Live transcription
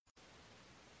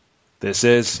This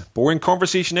is Boring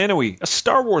Conversation Anyway, a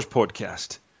Star Wars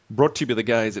podcast, brought to you by the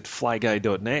guys at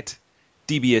flyguy.net,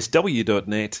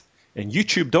 dbsw.net, and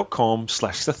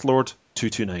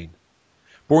youtube.com/SithLord229.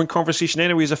 Boring Conversation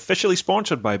Anyway is officially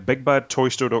sponsored by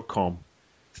BigBadToyStore.com.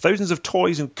 Thousands of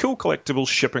toys and cool collectibles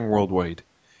shipping worldwide.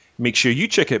 Make sure you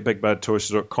check out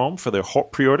BigBadToyStore.com for their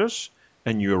hot pre-orders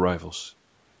and new arrivals.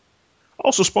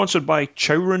 Also sponsored by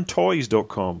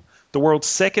ChowrunToys.com, the world's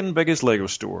second biggest Lego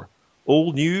store.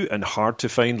 All new and hard to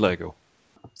find Lego.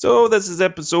 So this is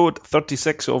episode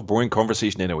 36 of Boring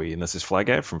Conversation Anyway, and this is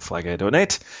Flyguy from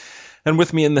flyguy.net. And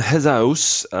with me in his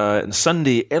house, on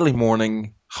Sunday early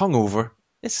morning, hungover,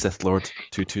 it's Sith Lord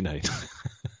 229.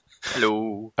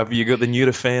 Hello. Have you got the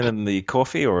Nurofen and the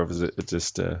coffee, or is it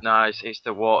just... No, it's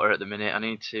the water at the minute. I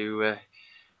need to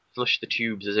flush the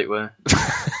tubes, as it were.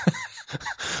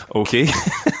 Okay.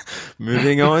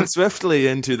 Moving on swiftly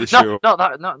into the show. Not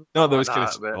that was like kind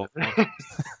that, of...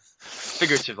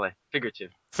 Figuratively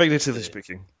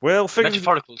speaking. Well,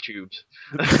 metaphorical tubes.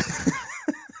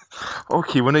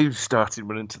 Okay, when I started,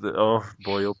 went into the... Oh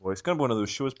boy, it's going to be one of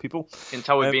those shows, people. You can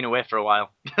tell we've been away for a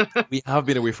while. We have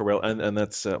been away for a while, and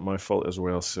that's my fault as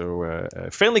well. So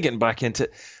finally getting back into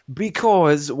it,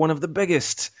 because one of the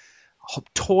biggest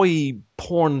toy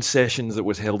porn sessions that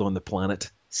was held on the planet,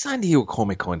 San Diego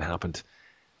Comic-Con, happened.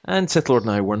 And Sith Lord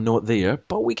and I were not there,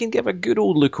 but we can give a good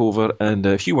old look over, and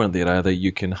if you weren't there either,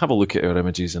 you can have a look at our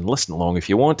images and listen along if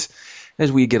you want,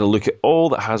 as we get a look at all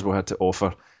that Hasbro had to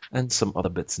offer, and some other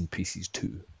bits and pieces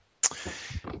too.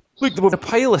 Look, there were a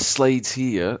pile of slides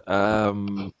here.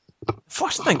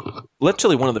 First thing,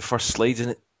 literally one of the first slides,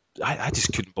 and I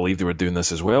just couldn't believe they were doing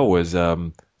this as well, was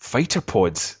fighter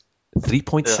pods,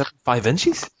 3.75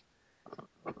 inches.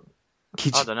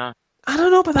 I don't know. I don't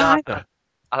know about that either.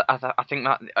 I think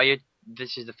that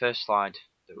this is the first slide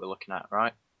that we're looking at,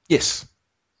 right? Yes.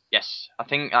 Yes. I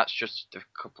think that's just a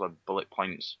couple of bullet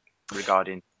points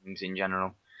regarding things in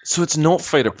general. So it's not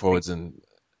fighter pods, and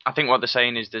I think what they're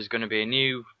saying is there's going to be a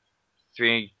new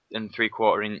 3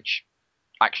 3/4 inch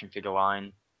action figure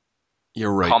line.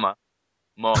 You're right. Comma,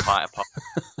 more fighter pods.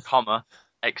 Comma,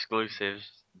 exclusives.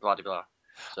 Blah blah blah.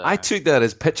 So, I took that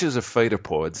as pictures of fighter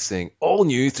pods saying all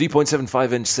new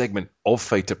 3.75 inch segment of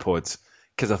fighter pods.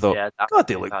 Because I thought, God,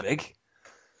 they look big.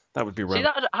 That would be right. See,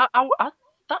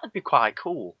 that'd be quite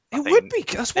cool. It would be.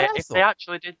 That's what I thought. If they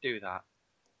actually did do that.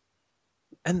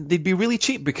 And they'd be really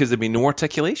cheap because there'd be no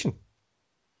articulation.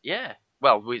 Yeah.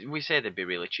 Well, we say they'd be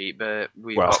really cheap, but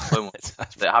we've got clones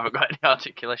that haven't got any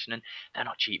articulation, and they're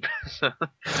not cheap.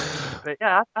 But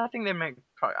yeah, I think they make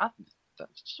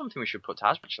that's something we should put to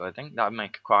Hasbro, actually. I think that would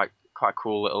make a quite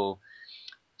cool little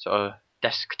sort of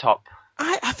desktop.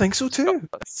 I think so too.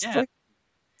 Yeah. Like,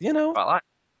 you know. Well,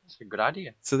 that's a good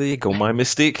idea. So there you go. My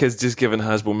mistake has just given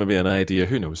Hasbro maybe an idea.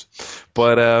 Who knows?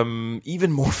 But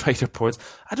even more fighter pods.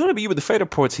 I don't know about you, but the fighter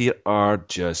pods here are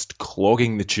just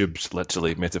clogging the tubes,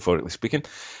 literally, metaphorically speaking.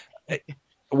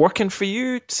 Working for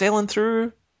you? Sailing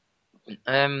through?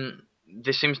 There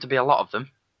seems to be a lot of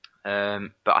them.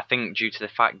 But I think due to the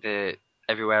fact that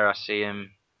everywhere I see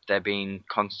them, they're being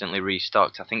constantly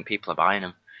restocked, I think people are buying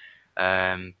them.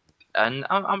 And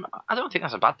I don't think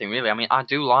that's a bad thing, really. I mean, I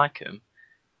do like them.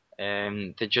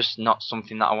 They're just not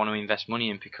something that I want to invest money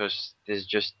in because there's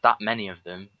just that many of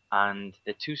them, and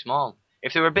they're too small.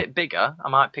 If they were a bit bigger, I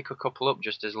might pick a couple up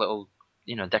just as little,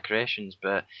 decorations.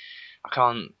 But I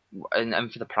can't.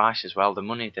 And for the price as well, the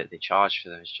money that they charge for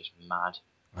them is just mad.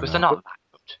 Because they're not that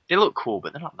good. They look cool,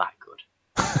 but they're not that good.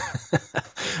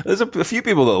 There's a few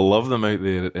people that love them out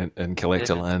there in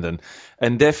collector land,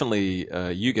 and definitely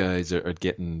you guys are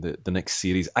getting the next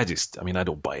series. I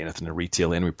don't buy anything in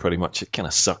retail anyway, pretty much. It kind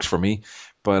of sucks for me,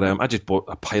 but I just bought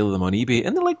a pile of them on eBay,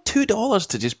 and they're like $2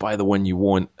 to just buy the one you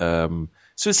want. So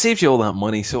it saves you all that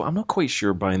money. So I'm not quite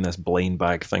sure buying this blind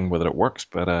bag thing whether it works,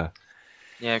 but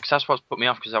yeah, because that's what's put me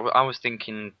off. Because I was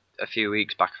thinking a few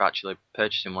weeks back of actually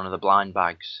purchasing one of the blind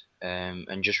bags.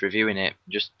 And just reviewing it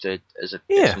as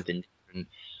something different.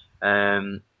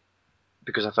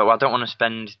 Because I thought, well, I don't want to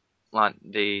spend I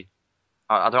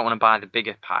don't want to buy the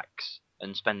bigger packs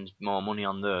and spend more money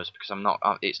on those because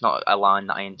it's not a line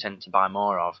that I intend to buy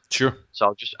more of. Sure.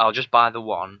 So I'll just buy the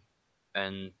one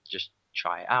and just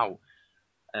try it out.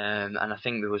 And I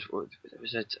think I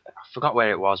forgot where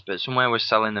it was, but somewhere was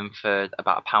selling them for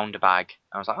about £1 a bag.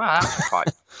 I was like, oh, that's quite.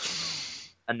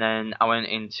 And then I went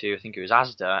into, I think it was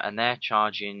Asda, and they're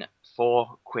charging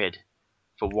 £4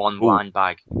 for one blind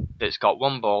bag that's got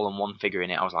one ball and one figure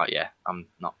in it. I was like, yeah, I'm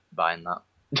not buying that.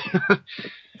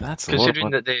 That's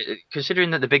considering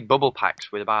that the big bubble packs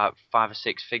with about 5 or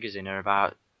 6 figures in are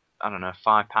about, I don't know,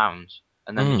 £5,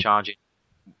 and then they're charging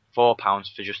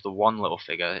 £4 for just the one little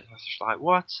figure. It's just like,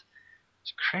 what?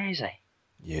 It's crazy.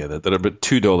 Yeah, they're about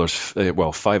 $2.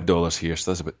 Well, $5 here,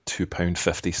 so that's about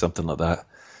 £2.50, something like that.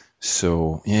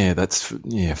 So yeah, that's a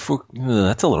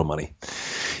lot of money.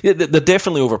 Yeah, they're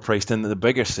definitely overpriced, and the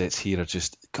bigger sets here are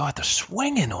just God. They're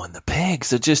swinging on the pegs.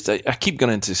 They're just. I keep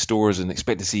going into stores and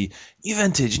expect to see new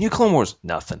vintage, new Clone Wars,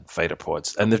 nothing. Fighter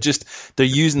pods, and they're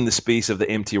using the space of the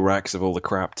empty racks of all the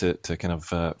crap to kind of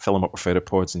fill them up with fighter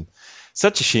pods, and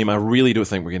such a shame. I really don't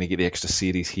think we're going to get the extra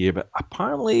series here, but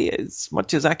apparently, as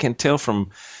much as I can tell from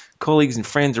colleagues and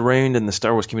friends around in the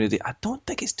Star Wars community, I don't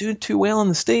think it's doing too well in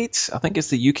the States. I think it's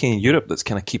the UK and Europe that's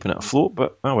kind of keeping it afloat,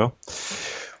 but oh well.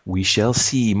 We shall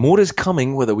see. More is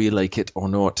coming, whether we like it or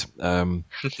not. The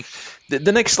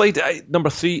next slide, number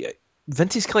 3,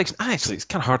 vintage collection. Actually, it's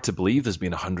kind of hard to believe there's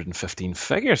been 115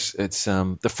 figures. It's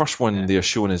the first one they're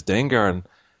showing is Dengar, and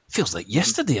it feels like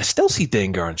yesterday. I still see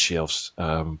Dengar on shelves,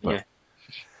 but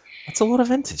that's a lot of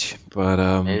vintage. But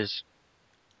It is.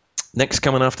 next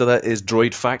coming after that is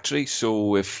Droid Factory.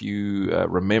 So if you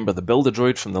remember the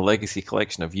Build-A-Droid from the Legacy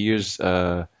collection of years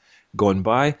gone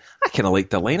by, I kind of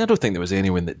liked that line. I don't think there was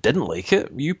anyone that didn't like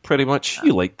it. You pretty much,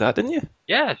 you liked that, didn't you?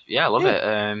 Yeah, I love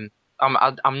it.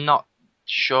 I'm not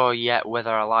sure yet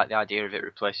whether I like the idea of it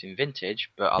replacing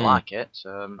vintage, but I like it, so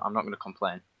I'm not going to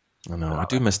complain. I know, I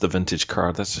do miss the vintage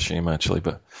card. That's a shame, actually.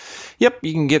 But, yep,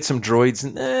 you can get some droids.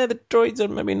 And the droids are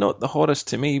maybe not the hottest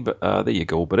to me, but there you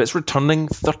go. But it's returning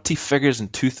 30 figures in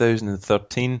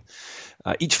 2013.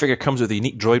 Each figure comes with a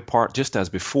unique droid part, just as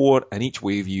before, and each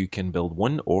wave you can build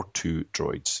 1 or 2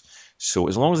 droids. So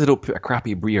as long as they don't put a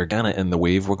crappy Brie Organa in the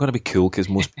wave, we're going to be cool, because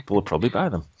most people will probably buy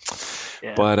them.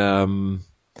 Yeah. But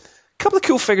couple of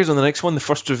cool figures on the next one. The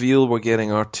first reveal, we're getting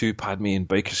R2, Padme, and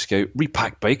Biker Scout.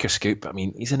 Repack Biker Scout, I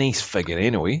mean, he's an ace figure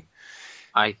anyway.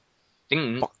 I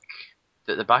think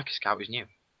that the Biker Scout is new.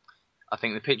 I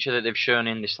think the picture that they've shown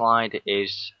in the slide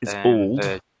is old.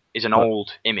 Is an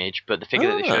old image, but the figure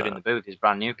that they showed in the booth is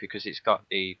brand new because it's got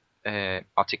the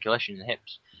articulation in the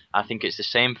hips. I think it's the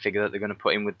same figure that they're going to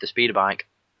put in with the speeder bike.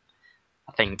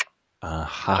 I think.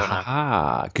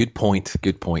 Good point,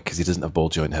 because he doesn't have ball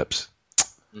joint hips.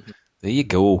 Mm-hmm. There you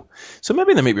go. So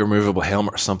maybe they might be a removable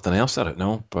helmet or something else. I don't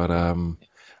know, but I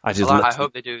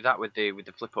hope they do that with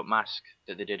the flip up mask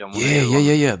that they did on.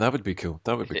 Yeah. That would be cool.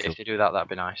 That would be cool. If they do that, that'd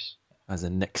be nice. As a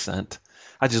Nick Sant.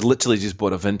 I literally just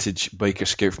bought a vintage Biker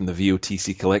Scout from the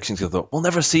VOTC collection because I thought we'll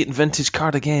never see it in vintage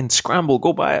card again. Scramble,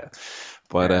 go buy it.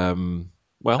 But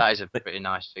well, that is a pretty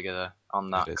nice figure there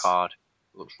on that card.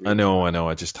 Looks really I know.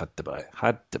 I just had to buy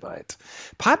it.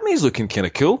 Padme's looking kind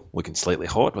of cool, looking slightly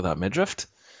hot with that midriff.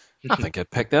 I think I'd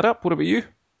pick that up. What about you?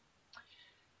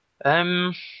 I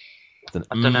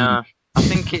don't know. I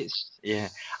think it's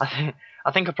I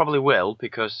think I probably will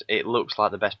because it looks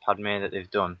like the best Padme that they've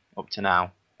done up to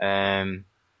now.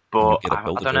 But I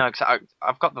don't know. Cause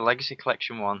I've got the Legacy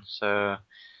Collection one, so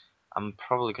I'm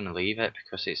probably going to leave it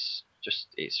because it's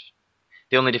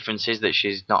the only difference is that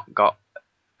she's not got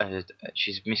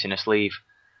she's missing a sleeve.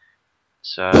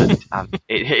 So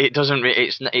it doesn't.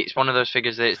 It's one of those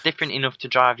figures that it's different enough to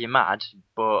drive you mad,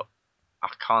 but I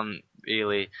can't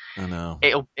really. I know.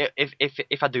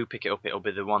 If I do pick it up, it'll be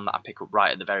the one that I pick up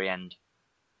right at the very end.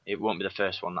 It won't be the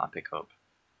first one that I pick up.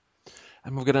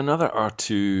 And we've got another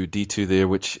R2-D2 there,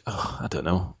 which I don't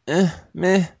know.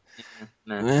 Meh.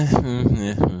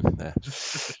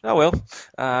 Oh well.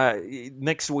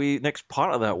 Next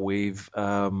part of that wave.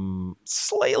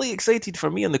 Slightly excited for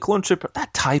me on the Clone Trooper.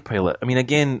 That TIE pilot. I mean,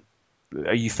 again,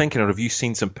 are you thinking, or have you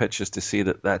seen some pictures to say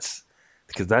that's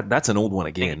because that's an old one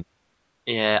again?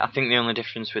 I think the only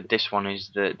difference with this one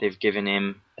is that they've given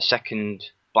him a second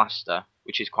blaster,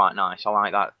 which is quite nice. I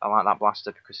like that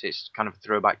blaster because it's kind of a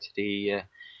throwback to the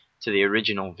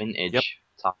original vintage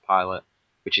TIE pilot,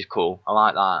 which is cool. I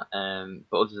like that.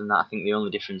 But other than that, I think the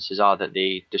only differences are that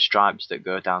the stripes that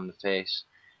go down the face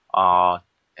are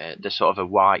the sort of a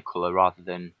white colour rather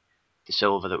than the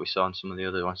silver that we saw on some of the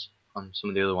other ones.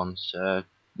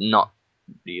 Not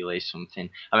really something.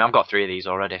 I mean, I've got 3 of these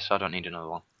already, so I don't need another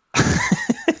one.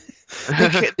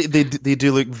 they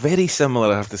do look very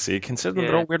similar, I have to say, considering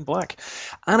they're all wearing black.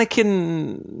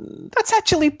 Anakin, that's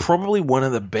actually probably one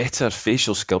of the better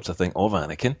facial sculpts, I think, of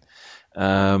Anakin.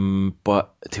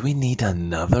 But do we need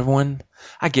another one?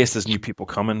 I guess there's new people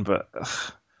coming, but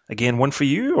again, one for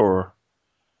you, or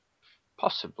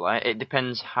possibly. It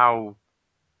depends how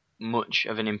much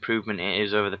of an improvement it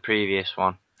is over the previous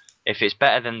one. If it's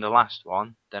better than the last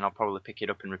one, then I'll probably pick it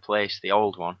up and replace the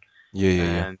old one.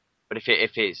 Yeah. But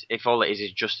if all it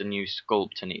is just a new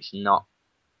sculpt and it's not,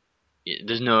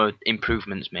 there's no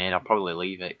improvements made, I'll probably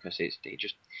leave it because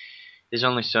there's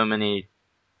only so many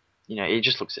it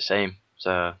just looks the same.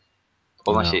 So I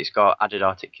unless know. it's got added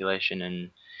articulation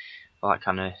and all that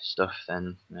kind of stuff,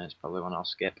 then it's probably one I'll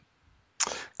skip.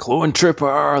 Clone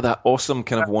Trooper, that awesome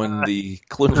kind of one, the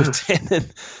Clone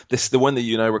Lieutenant. The one that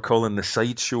you and I were calling the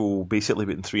sideshow, basically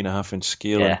but in 3.5-inch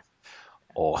scale. Yeah.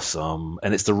 Awesome.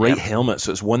 And it's the right helmet,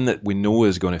 so it's one that we know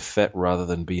is going to fit rather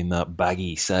than being that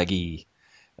baggy, saggy,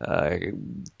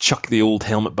 chuck the old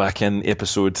helmet back in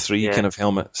episode 3 kind of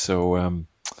helmet. So,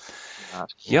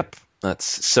 That's cool. yep, that's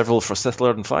several for Sith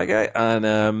Lord and Fly Guy.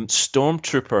 And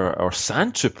Stormtrooper or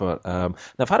Sandtrooper. Now,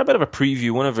 I've had a bit of a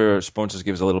preview. One of our sponsors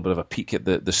gave us a little bit of a peek at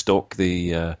the stock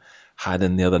they had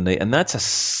in the other night. And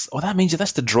that's that means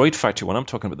that's the Droid Factory one. I'm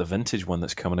talking about the vintage one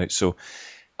that's coming out. So,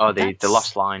 the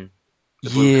Lost Line.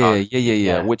 Yeah,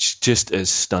 yeah, which just is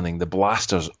stunning. The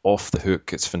blaster's off the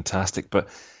hook. It's fantastic, but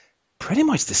pretty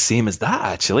much the same as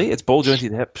that, actually. It's ball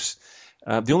jointed hips.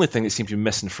 The only thing that seems to be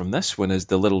missing from this one is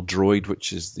the little droid,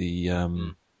 which is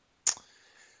the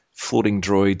floating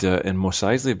droid in Mos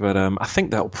Eisley, but I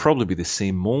think that'll probably be the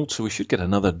same mold, so we should get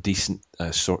another decent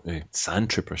sort of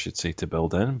sand trooper, I should say, to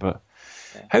build in. But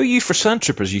how are you for sand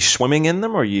troopers? Are you swimming in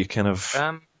them, or are you kind of...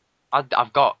 I'm up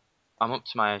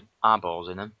to my eyeballs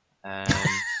in them.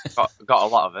 Got a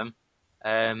lot of them,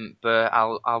 but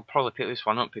I'll probably pick this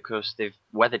one up because they've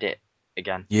weathered it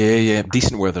again. Yeah,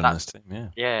 decent weather this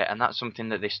time. Yeah, and that's something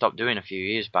that they stopped doing a few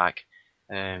years back.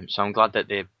 So I'm glad that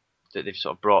they've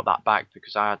sort of brought that back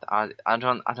because I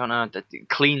don't know,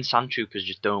 clean sand troopers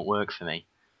just don't work for me.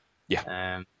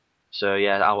 Yeah. So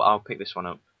yeah, I'll pick this one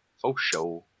up for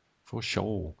sure. For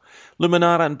sure.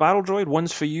 Luminara and Battle Droid,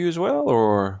 one's for you as well,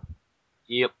 or?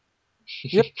 Yep.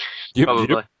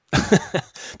 Probably.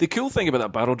 The cool thing about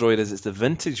that Battle Droid is it's the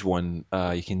vintage one.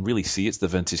 You can really see it's the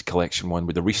vintage collection one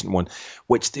with the recent one,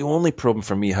 which the only problem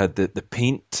for me had the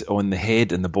paint on the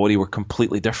head and the body were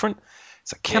completely different.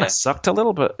 So it kind of sucked a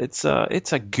little bit. It's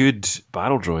a good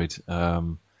Battle Droid.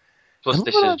 Plus,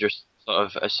 this is just sort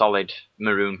of a solid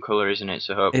maroon colour, isn't it?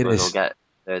 So hopefully they'll get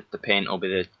the paint will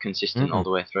be consistent all the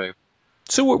way through.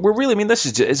 So we're really, I mean, this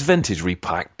is it's vintage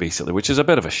repacked basically, which is a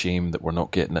bit of a shame that we're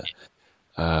not getting it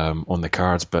on the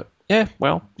cards. But yeah,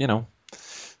 well,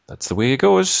 that's the way it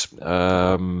goes.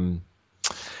 Not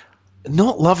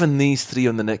loving these three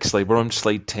on the next slide. We're on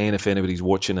slide 10 if anybody's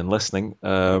watching and listening.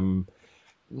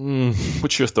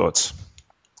 What's your thoughts?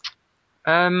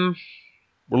 We're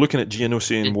looking at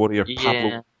Geonosian Warrior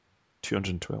Pablo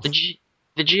 212.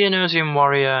 The Geonosian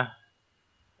Warrior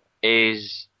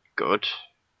is good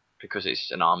because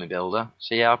it's an army builder.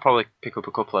 So yeah, I'll probably pick up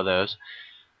a couple of those.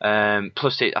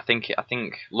 Plus, I think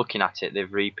looking at it,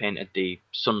 they've repainted the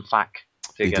Sun Fac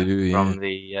figure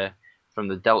from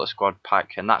the Delta Squad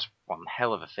pack, and that's one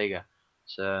hell of a figure.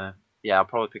 So yeah, I'll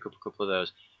probably pick up a couple of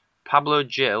those. Pablo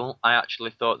Gil, I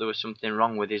actually thought there was something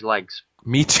wrong with his legs.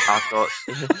 Me too.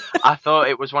 I thought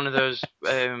it was one of those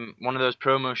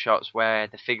promo shots where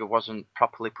the figure wasn't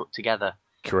properly put together.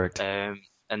 Correct.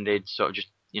 And they'd sort of just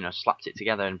slapped it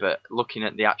together. But looking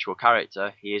at the actual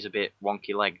character, he is a bit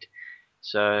wonky legged.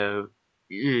 So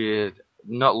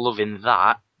not loving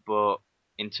that. But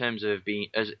in terms of being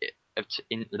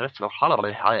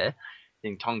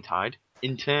tongue tied,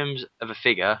 in terms of a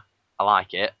figure, I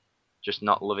like it. Just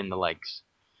not loving the legs.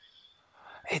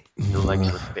 The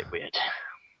legs look a bit weird.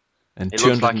 And it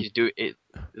looks like it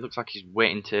looks like he's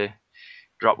waiting to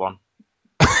drop one.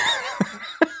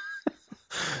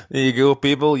 There you go,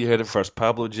 people. You heard it first.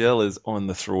 Pablo Gil is on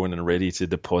the throne and ready to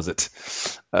deposit.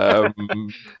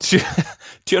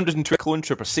 212 Clone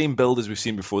Trooper, same build as we've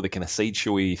seen before, the kind of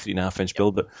sideshowy 3.5-inch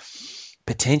build, but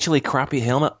potentially crappy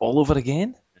helmet all over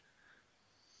again.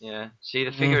 Yeah. See,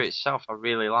 the figure itself, I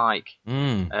really like.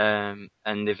 And I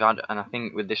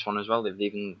think with this one as well, they've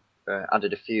even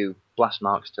added a few blast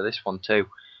marks to this one too.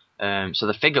 So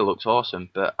the figure looks awesome,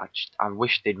 but I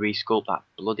wish they'd resculpt that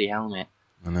bloody helmet.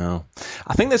 I know.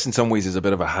 I think this in some ways is a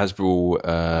bit of a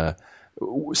Hasbro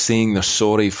saying they're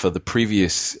sorry for the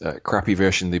previous crappy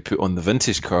version they put on the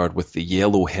vintage card with the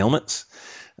yellow helmets.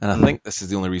 And I think this is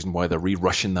the only reason why they're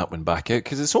re-rushing that one back out,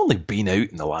 because it's only been out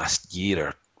in the last year,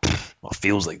 or well,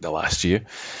 feels like the last year.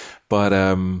 But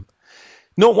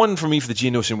not one for me for the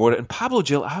Geonosian Warrior. And Pablo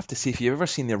Gil, I have to say, if you've ever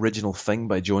seen the original Thing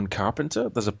by John Carpenter,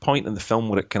 there's a point in the film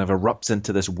where it kind of erupts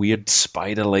into this weird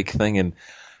spider-like thing, and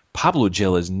Pablo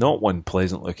Gil is not one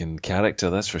pleasant-looking character,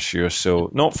 that's for sure.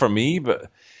 So, not for me, but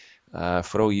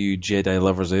for all you Jedi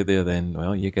lovers out there, then,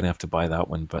 well, you're going to have to buy that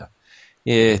one. But,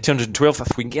 yeah, 212th,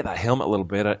 if we can get that helmet a little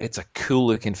better, it's a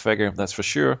cool-looking figure, that's for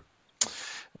sure.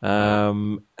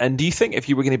 And do you think if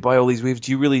you were going to buy all these waves,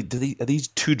 are these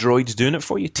two droids doing it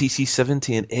for you,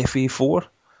 TC-70 and FA-4?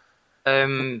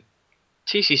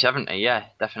 TC-70, yeah,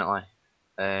 definitely.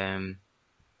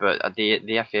 But the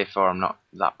FA4 I'm not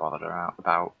that bothered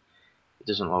about. It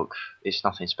doesn't look. It's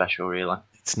nothing special really.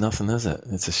 It's nothing, is it?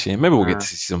 It's a shame. Maybe we'll get to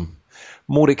see some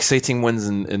more exciting ones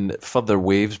in further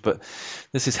waves, but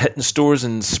this is hitting stores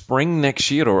in spring next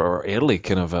year or early,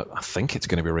 kind of. I think it's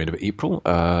going to be around about April.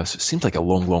 So it seems like a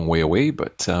long, long way away,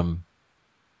 but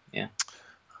yeah.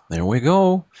 There we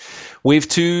go. Wave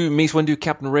 2, Mace Windu,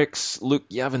 Captain Rex, Luke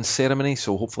Yavin ceremony.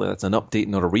 So hopefully that's an update,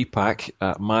 not a repack.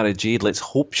 Mara Jade, let's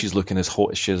hope she's looking as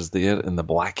hot as she is there in the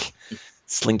black,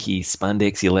 slinky,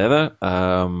 spandexy leather.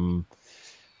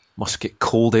 Must get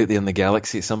cold out there in the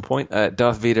galaxy at some point.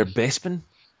 Darth Vader, Bespin.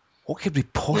 What could we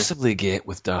possibly get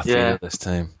with Darth Vader this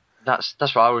time? That's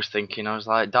what I was thinking. I was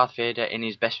like, Darth Vader in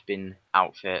his Bespin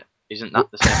outfit. Isn't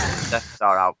that the same as his Death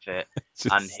Star outfit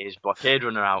and his Blockade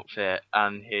Runner outfit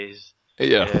and his?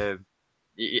 Yeah.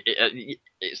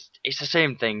 It's the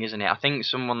same thing, isn't it? I think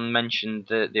someone mentioned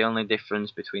that the only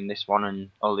difference between this one and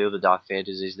all the other Darth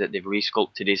Vaders is that they've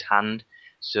resculpted his hand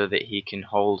so that he can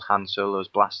hold Han Solo's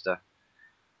blaster.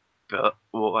 But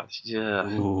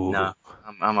no,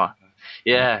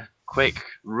 quick,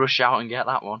 rush out and get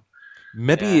that one.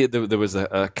 Maybe there was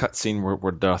a cutscene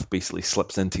where Darth basically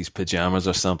slips into his pajamas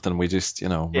or something. We just,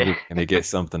 maybe can he get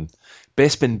something?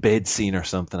 Bespin bed scene or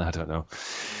something, I don't know.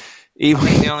 I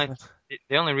think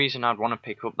the only reason I'd want to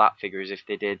pick up that figure is if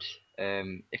they did,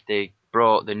 if they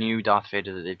brought the new Darth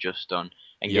Vader that they've just done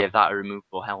and gave that a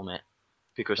removable helmet,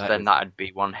 because that'd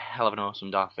be one hell of an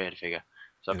awesome Darth Vader figure.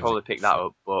 So I'd probably pick that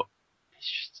up, but it's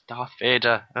just Darth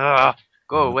Vader.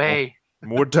 Go away.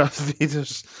 More Darth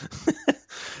Vaders.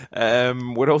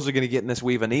 We're also going to get in this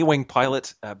wave an A-Wing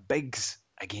pilot, Biggs,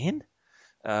 again.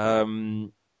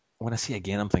 When I say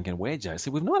again, I'm thinking Wedge.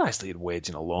 Actually, we've not actually had Wedge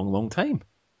in a long, long time.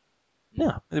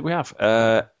 Yeah, we have.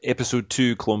 Episode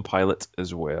 2 clone pilot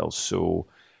as well. So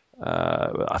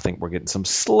I think we're getting some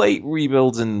slight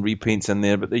rebuilds and repaints in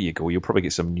there, but there you go. You'll probably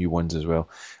get some new ones as well.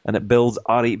 And it builds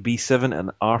R8B7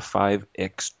 and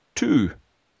R5X2.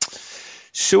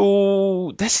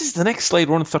 So this is the next slide.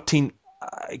 We're on 13.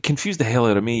 It confused the hell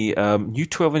out of me. New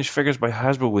 12-inch figures by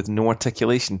Hasbro with no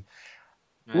articulation.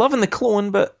 Loving the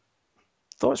clone, but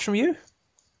thoughts from you?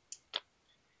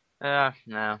 No,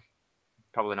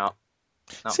 probably not.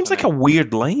 Seems like a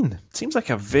weird line. Seems like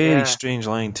a very strange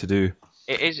line to do.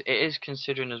 It is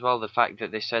considering as well the fact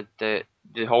that they said that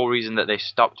the whole reason that they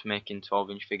stopped making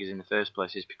 12-inch figures in the first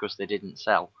place is because they didn't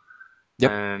sell.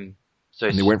 Yep. So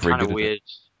it's kind of weird.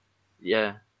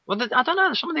 Yeah. Well, I don't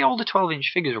know. Some of the older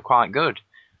 12-inch figures were quite good.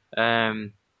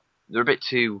 They're a bit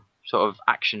too sort of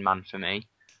action man for me,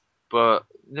 but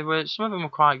some of them were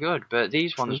quite good. But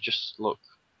these ones just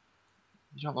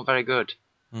don't look very good.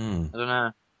 I don't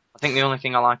know. I think the only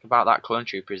thing I like about that Clone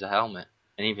Trooper is the helmet,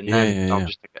 and even then,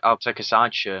 I'll take a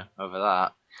sideshow over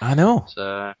that. I know.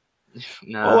 So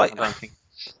no, I don't think.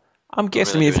 I'm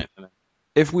guessing really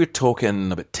if we're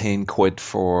talking about 10 quid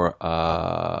for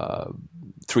a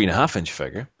 3.5-inch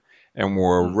figure, and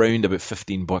we're around about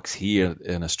 $15 here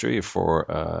in Australia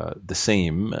for the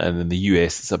same, and in the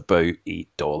US it's about $8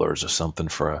 or something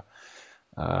for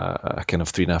a kind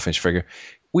of 3.5-inch figure.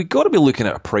 We got to be looking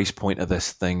at a price point of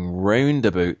this thing round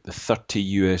about the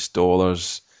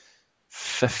 $30,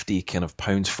 50 kind of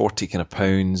pounds, 40 kind of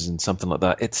pounds, and something like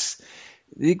that.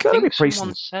 You got to be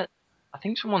pricing. I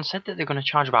think someone said that they're going to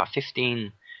charge about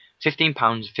 £15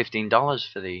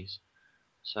 $15 for these.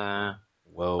 So I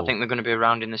think they're going to be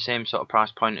around in the same sort of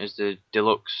price point as the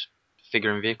deluxe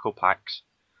figure and vehicle packs.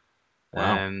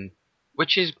 Wow.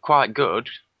 Which is quite good,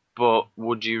 but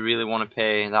would you really want to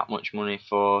pay that much money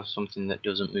for something that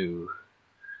doesn't move?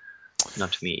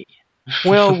 Not me.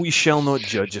 Well, we shall not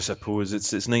judge, I suppose.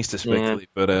 It's nice to speculate,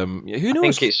 but who knows? I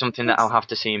think it's something that I'll have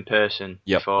to see in person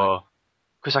before,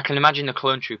 because I can imagine the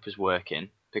Clone Troopers working,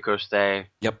 because they're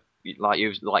like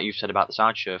you've said about the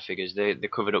sideshow figures, they're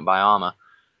covered up by armor,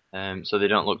 so they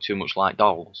don't look too much like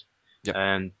dolls.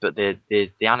 Yep. But the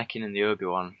Anakin and the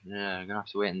Obi-Wan, I'm gonna have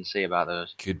to wait and see about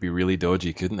those. Could be really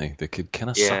dodgy, couldn't they? They could kind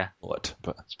of sample it,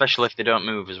 but especially if they don't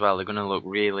move as well, they're gonna look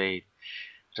really.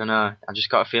 I don't know. I just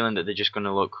got a feeling that they're just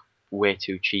gonna look way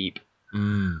too cheap.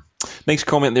 Nice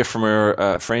comment there from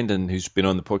our friend and who's been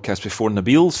on the podcast before,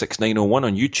 Nabil6901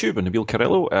 on YouTube, and Nabil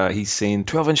Carrillo. He's saying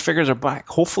 12-inch figures are back.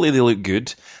 Hopefully they look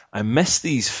good. I miss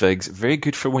these figs. Very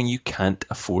good for when you can't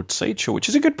afford Sideshow, which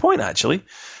is a good point, actually.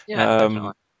 Yeah,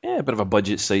 definitely. Yeah, a bit of a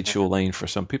budget Sideshow line for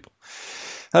some people.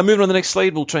 Moving on to the next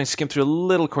slide, we'll try and skim through a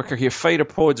little quicker here. Fighter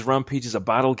Pods Rampage is a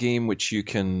battle game which you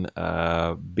can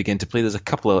begin to play. There's a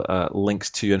couple of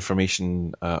links to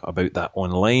information about that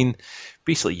online.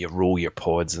 Basically, you roll your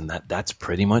pods, and that's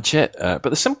pretty much it. But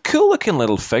there's some cool-looking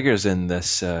little figures in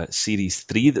this Series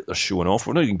 3 that they're showing off.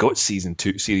 We've not even got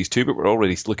Series 2, but we're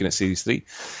already looking at Series 3.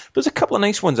 But there's a couple of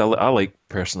nice ones I like,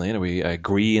 personally, anyway.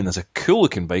 Grey, and there's a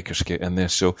cool-looking biker scout in there.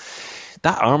 So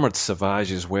that Armoured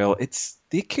Savage as well,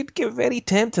 they could get very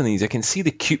tempting, these. I can see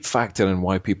the cute factor and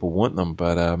why people want them,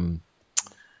 but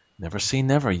never say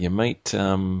never. You might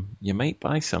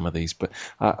buy some of these, but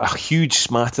a huge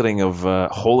smattering of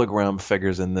hologram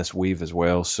figures in this wave as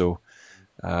well. So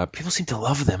people seem to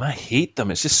love them. I hate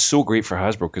them. It's just so great for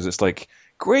Hasbro because it's like,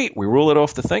 great, we roll it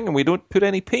off the thing and we don't put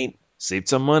any paint. Saved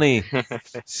some money.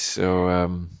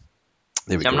 So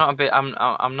there we go.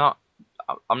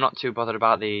 I'm not too bothered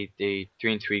about the 3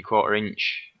 3/4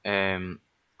 inch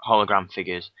hologram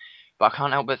figures. But I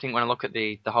can't help but think when I look at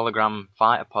the hologram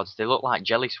fighter pods, they look like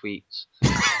jelly sweets.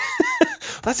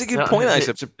 That's a good point.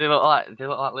 They look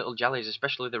like little jellies,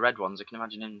 especially the red ones. I can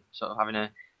imagine them sort of having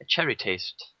a cherry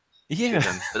taste. Yeah, to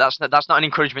them. But that's not an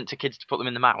encouragement to kids to put them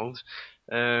in the mouths.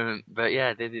 But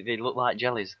yeah, they look like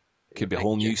jellies. Could be a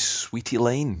whole new sweetie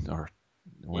line, or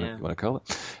what you want to call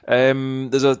it.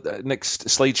 There's a next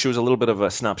slide shows a little bit of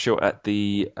a snapshot at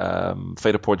the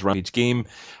Fighter Pods Rampage game.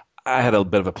 I had a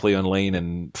bit of a play online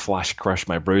and flash crashed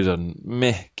my browser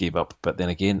and gave up. But then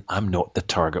again, I'm not the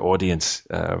target audience.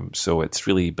 So it's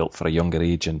really built for a younger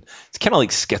age. And it's kind of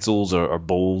like Skittles or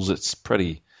Bowls. It's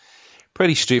pretty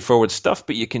straightforward stuff,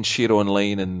 but you can share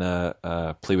online and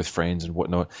play with friends and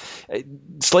whatnot.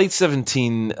 Slide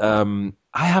 17,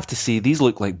 I have to say, these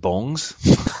look like bongs.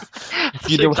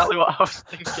 That's exactly what I was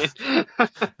thinking.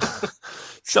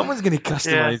 Someone's going to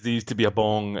customize these to be a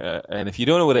bong, and if you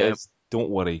don't know what it is, don't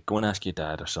worry. Go and ask your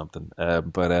dad or something. Or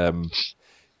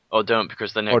don't,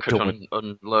 because then it could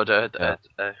unload a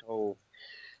whole...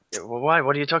 Well, why?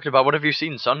 What are you talking about? What have you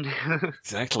seen, son?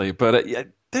 Exactly, but I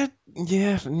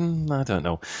don't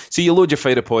know. So you load your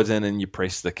fighter pods in and you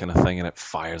press the kind of thing and it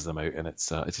fires them out, and it's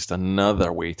just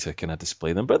another way to kind of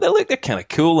display them. But they're kind of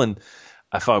cool, and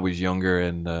if I was younger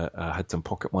and I had some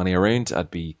pocket money around, I'd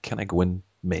be kind of going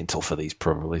mental for these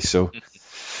probably. So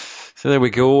there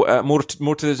we go. More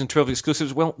 2012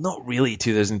 exclusives. Well, not really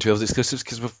 2012 exclusives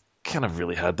because we've kind of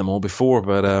really had them all before,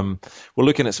 but we're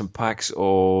looking at some packs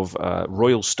of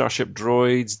Royal Starship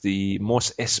Droids, the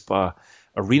Mos Espa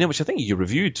Arena, which I think you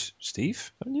reviewed,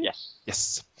 Steve, haven't you?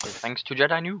 Yes. Thanks to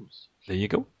Jedi News. There you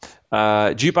go.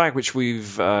 Dewback, which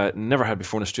we've never had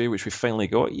before in Australia, which we finally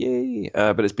got. Yay!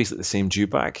 But it's basically the same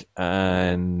Dewback.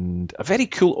 And a very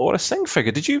cool Aura Singh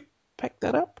figure. Did you pick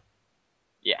that up?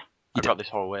 Yeah. I got this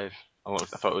whole wave. I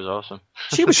thought it was awesome.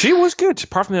 She was good.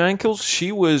 Apart from the ankles,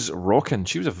 she was rocking.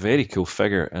 She was a very cool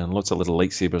figure, and lots of little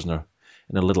lightsabers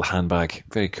in a little handbag.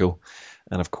 Very cool.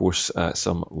 And of course,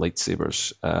 some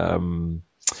lightsabers.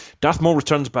 Darth Maul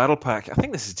Returns Battle Pack. I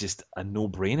think this is just a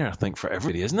no-brainer, I think, for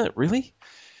everybody, isn't it, really?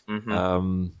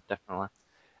 Mm-hmm. Definitely.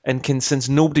 And since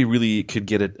nobody really could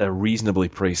get a reasonably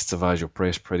priced Savage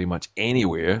Opress pretty much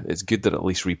anywhere, it's good that at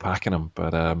least repacking them.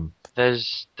 But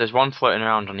there's one floating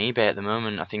around on eBay at the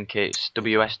moment. I think it's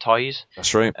WS Toys.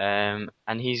 That's right. And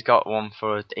he's got one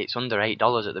it's under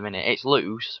 $8 at the minute. It's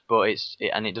loose, but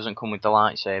it doesn't come with the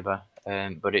lightsaber.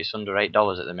 But it's under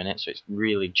 $8 at the minute, so it's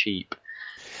really cheap.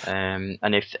 And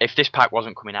if this pack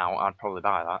wasn't coming out, I'd probably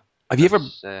buy that. Have you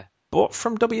ever bought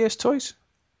from WS Toys?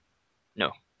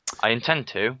 No. I intend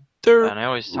to, and I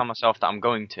always tell myself that I'm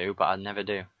going to, but I never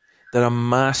do. They're a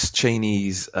mass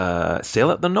Chinese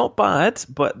seller. They're not bad,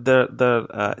 but they're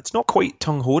it's not quite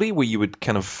Tung Hori where you would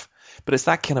kind of, but it's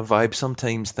that kind of vibe.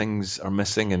 Sometimes things are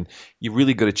missing, and you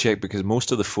really got to check because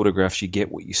most of the photographs you get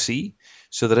what you see,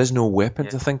 so there is no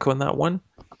weapons I think on that one.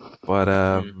 But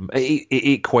 £8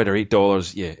 or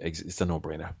 $8, yeah, it's a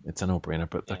no-brainer. It's a no-brainer,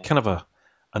 but they're kind of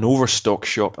an overstock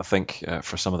shop, I think,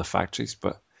 for some of the factories,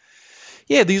 but.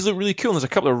 Yeah, these look really cool. And there's a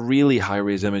couple of really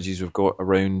high-res images we've got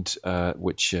around,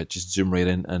 which just zoom right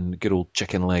in. And good old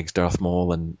chicken legs, Darth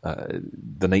Maul, and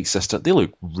the Night Sister. They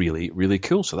look really, really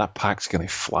cool. So that pack's going to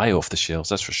fly off the shelves,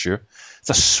 that's for sure. It's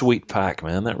a sweet pack,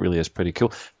 man. That really is pretty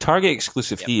cool. Target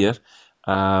exclusive here.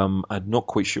 I'm not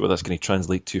quite sure what that's going to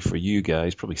translate to for you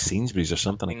guys. Probably Sainsbury's or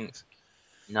something.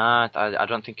 Nah, I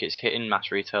don't think it's hitting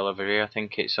mass retail over here. I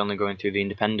think it's only going through the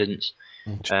independents.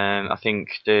 I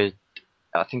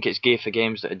think it's Gear for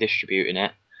Games that are distributing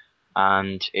it,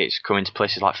 and it's coming to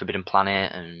places like Forbidden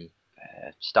Planet and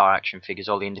Star Action Figures,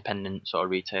 all the independent sort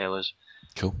of retailers.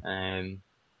 Cool.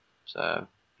 So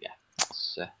yeah,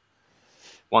 it's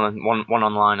one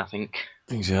online, I think.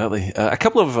 Exactly. A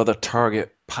couple of other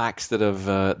Target packs that have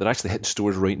that are actually hitting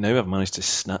stores right now. I've managed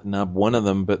to nab one of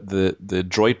them, but the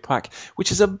Droid pack,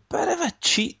 which is a bit of a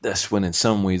cheat, this one in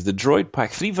some ways. The Droid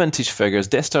pack, 3 vintage figures: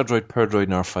 Death Star Droid, Power Droid,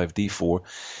 and R5D4.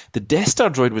 The Death Star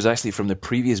Droid was actually from the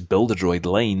previous Build-A-Droid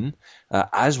line,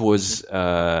 as was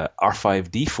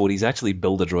R5D4. He's actually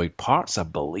Build-A-Droid parts, I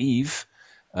believe,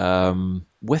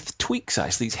 with tweaks.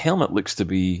 Actually, his helmet looks to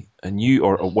be a new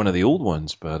or one of the old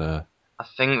ones, but. I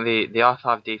think the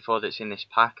R5D4 that's in this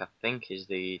pack, I think, is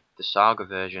the Saga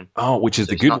version. Oh, which is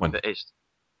So the it's good not one.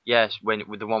 Yes,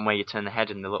 with the one where you turn the head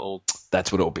and the little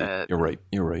That's what it'll be. You're right.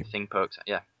 You're right. thing pokes.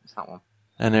 Yeah, it's that one.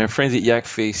 And our friends at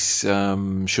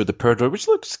Yakface showed the Power Droid, which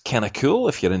looks kind of cool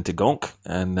if you're into Gonk,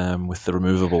 and with the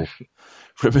removable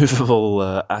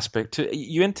aspect to it.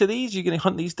 You into these? You going to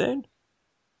hunt these down?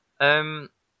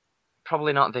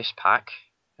 Probably not this pack.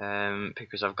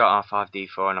 Because I've got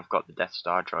R5D4 and I've got the Death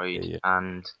Star droid,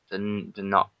 and they're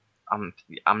not. I'm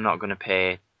not going to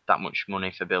pay that much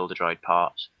money for Build-A-Droid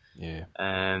parts. Yeah.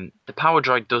 The Power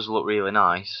Droid does look really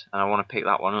nice, and I want to pick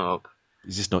that one up.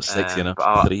 He's just not sexy enough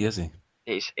for 3, is he?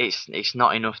 It's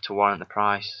not enough to warrant the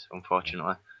price,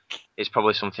 unfortunately. It's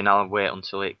probably something I'll wait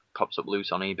until it pops up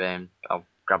loose on eBay and I'll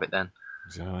grab it then.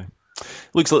 Exactly.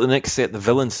 Looks like the next set, the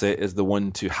villain set, is the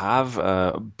one to have,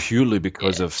 purely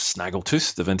because of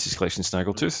Snaggletooth, the Vintage Collection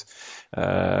Snaggletooth.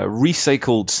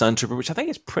 Recycled Sandtrooper, which I think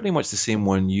is pretty much the same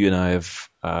one you and I have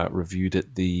reviewed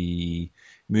at the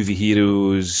Movie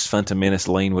Heroes, Phantom Menace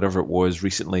line, whatever it was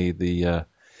recently,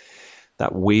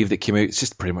 that wave that came out. It's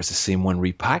just pretty much the same one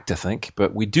repacked, I think.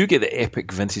 But we do get the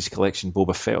Epic Vintage Collection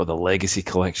Boba Fett, or the Legacy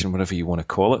Collection, whatever you want to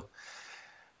call it.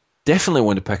 Definitely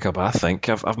one to pick up, I think.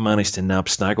 I've managed to nab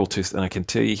Snaggletooth, and I can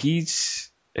tell you he's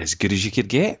as good as you could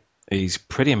get. He's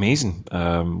pretty amazing,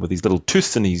 with his little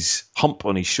tooth and his hump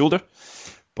on his shoulder.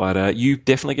 But you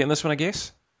definitely getting this one, I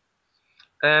guess?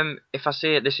 If I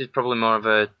see it, this is probably more of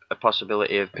a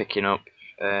possibility of picking up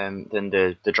than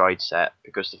the droid set,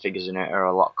 because the figures in it are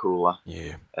a lot cooler.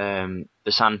 Yeah.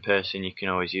 The sand person you can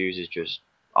always use is just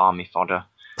army fodder.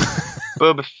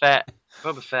 Boba Fett,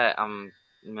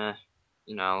 meh.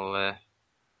 You know,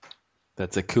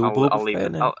 that's a cool Boba I'll leave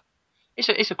Fett. It.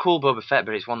 It's a cool Boba Fett,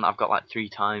 but it's one that I've got like 3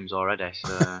 times already.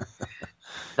 So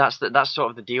that's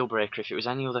sort of the deal breaker. If it was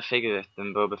any other figure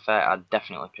than Boba Fett, I'd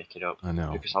definitely pick it up. I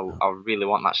know. Because I really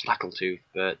want that Snaggletooth,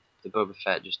 but the Boba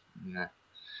Fett just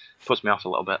puts me off a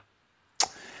little bit.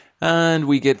 And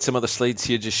we get some other slides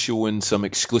here just showing some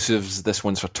exclusives. This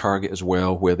one's for Target as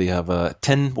well, where they have a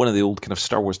tin. One of the old kind of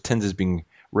Star Wars tins is being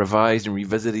revised and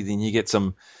revisited, and you get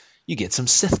some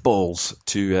Sith balls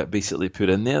to basically put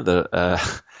in there. They're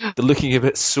looking a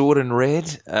bit sore and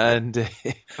red and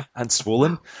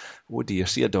swollen. Oh dear,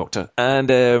 see a doctor.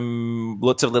 And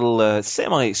lots of little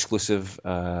semi-exclusive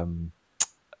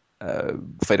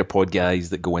fighter pod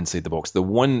guys that go inside the box. The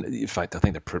one, in fact, I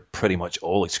think they're pretty much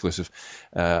all exclusive,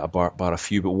 bar a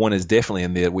few, but one is definitely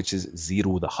in there, which is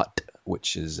Zero the Hutt,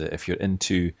 which is, if you're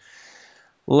into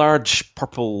large,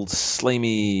 purple,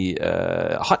 slimy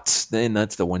Hutts, then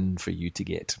that's the one for you to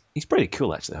get. He's pretty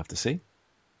cool, actually, I have to say.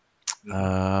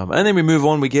 And then we move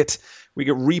on. We get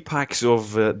repacks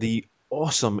of the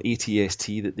awesome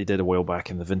ATST that they did a while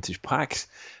back in the vintage packs.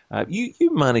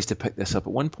 You managed to pick this up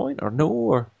at one point, or no?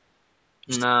 Or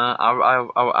no,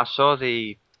 I saw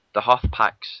the Hoth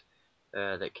packs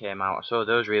that came out. I saw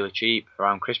those really cheap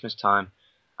around Christmas time.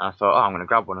 And I thought, I'm going to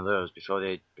grab one of those before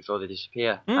they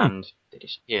disappear, and they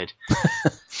disappeared.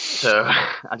 So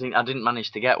I didn't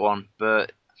manage to get one.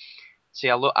 But see,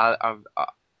 I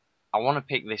want to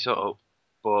pick this up,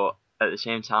 but at the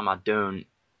same time, I don't,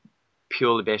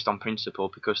 purely based on principle,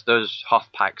 because those Hoth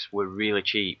packs were really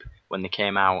cheap when they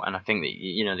came out, and I think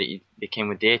that they came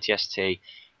with the ATST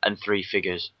and 3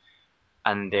 figures,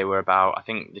 and they were about, I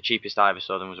think the cheapest I ever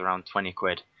saw them was around 20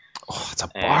 quid. Oh, it's a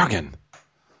bargain.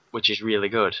 Which is really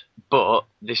good. But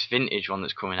this vintage one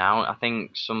that's coming out, I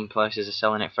think some places are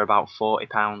selling it for about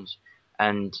 £40.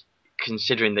 And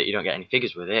considering that you don't get any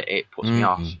figures with it, it puts me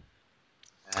off.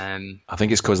 I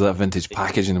think it's because of that vintage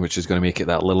packaging, which is going to make it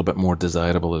that little bit more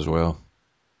desirable as well.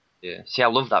 Yeah. See, I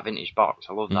love that vintage box.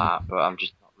 I love that, but I'm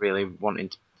just not really wanting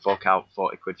to fork out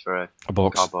 40 quid for a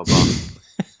box. Cardboard box.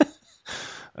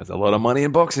 That's a lot of money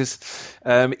in boxes.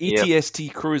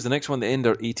 ATST Crew is the next one to end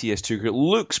our ATS2 Crew. It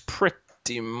looks pretty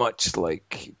much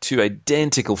like 2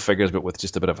 identical figures, but with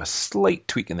just a bit of a slight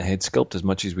tweak in the head sculpt, as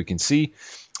much as we can see.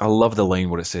 I love the line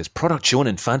where it says "product shown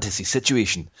in fantasy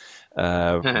situation."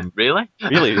 Really?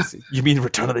 Really? You mean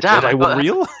Return of the Jedi were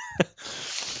real?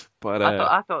 But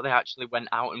I thought they actually went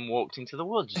out and walked into the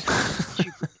woods.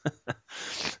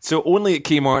 So only at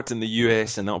Kmart in the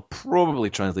US, and that'll probably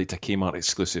translate to Kmart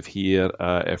exclusive here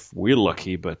if we're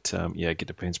lucky. But yeah, it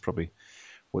depends probably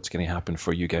what's going to happen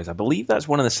for you guys. I believe that's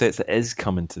one of the sets that is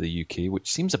coming to the UK,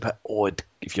 which seems a bit odd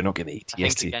if you're not getting the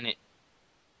ATST. I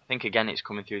think again it's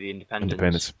coming through the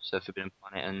Independence. so Forbidden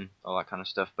Planet and all that kind of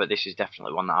stuff. But this is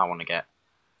definitely one that I want to get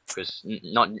because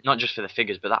not just for the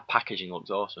figures, but that packaging looks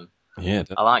awesome. Yeah,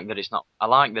 I like that it's not. I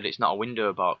like that it's not a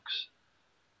window box.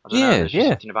 I don't know. There's just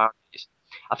something about it.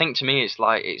 I think to me it's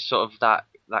sort of that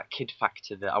kid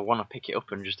factor that I want to pick it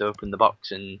up and just open the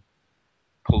box and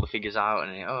pull the figures out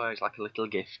and it's like a little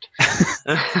gift.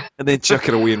 And then chuck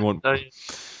it away in one. So,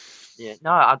 yeah,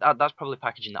 no, that's probably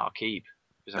packaging that I'll keep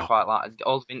because I quite like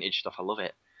all the vintage stuff. I love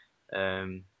it,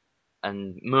 and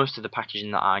most of the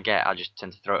packaging that I get, I just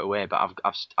tend to throw it away. But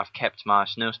I've kept my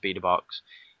Snowspeeder box,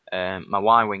 my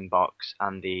Y-wing box,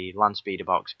 and the Landspeeder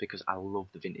box because I love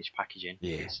the vintage packaging.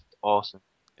 Yeah. It's awesome.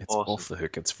 It's off the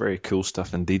hook. It's very cool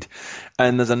stuff indeed.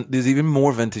 And there's even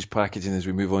more vintage packaging as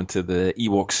we move on to the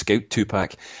Ewok Scout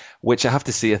 2-pack, which I have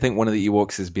to say, I think one of the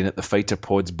Ewoks has been at the Fighter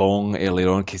Pods bong earlier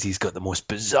on because he's got the most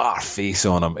bizarre face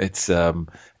on him. It's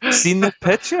seen the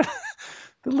picture?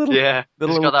 He's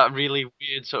got that really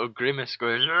weird sort of grimace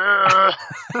going.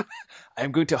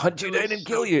 I'm going to hunt you down and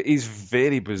kill you. He's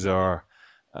very bizarre.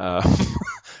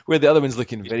 Where the other one's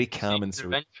looking very calm and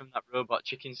revenge from that Robot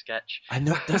Chicken sketch. I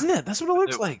know, doesn't it? That's what it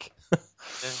looks like.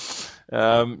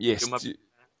 Yes.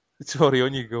 Sorry,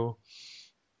 on you go.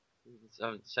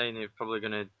 I'm saying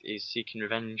he's seeking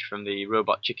revenge from the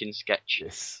Robot Chicken sketch.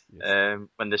 Yes.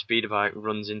 When the speeder bike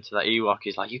runs into that Ewok,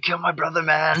 he's like, "You killed my brother,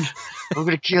 man! I'm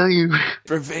gonna kill you."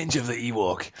 Revenge of the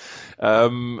Ewok.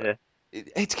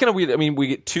 It's kind of weird. I mean, we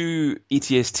get two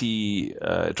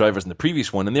ATST drivers in the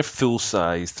previous one, and they're full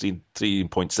size,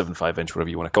 3.75 inch, whatever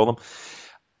you want to call them.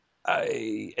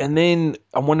 And then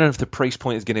I'm wondering if the price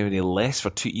point is going to be any less for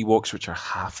two Ewoks, which are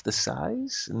half the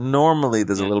size. Normally,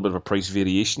 there's a little bit of a price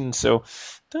variation, so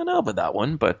don't know about that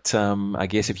one. But I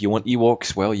guess if you want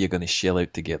Ewoks, well, you're going to shell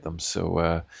out to get them.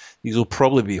 So these will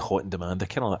probably be hot in demand. They're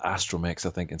kind of like Astromechs, I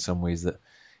think, in some ways that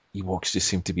Ewoks just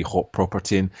seem to be hot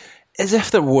property. And as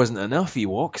if there wasn't enough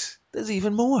Ewoks, there's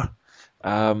even more.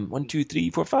 1, 2, 3,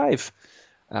 4, 5.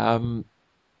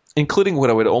 Including what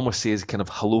I would almost say is kind of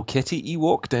Hello Kitty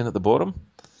Ewok down at the bottom.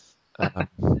 But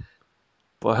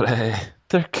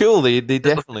they're cool. They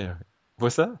definitely are.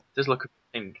 What's that? Does look a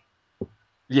pink.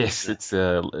 Yes, it's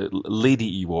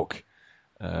Lady Ewok.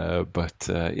 But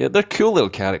they're cool little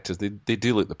characters. They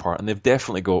do look the part, and they've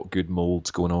definitely got good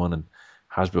molds going on, and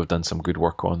Hasbro have done some good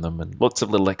work on them, and lots of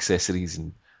little accessories,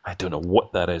 and I don't know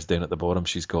what that is down at the bottom.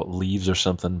 She's got leaves or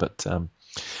something, but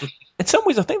in some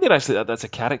ways I think that's a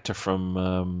character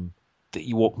from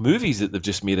the Ewok movies that they've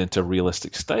just made into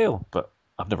realistic style, but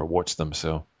I've never watched them,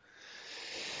 so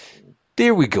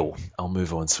there we go. I'll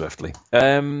move on swiftly.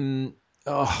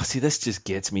 See, this just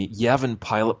gets me. Yavin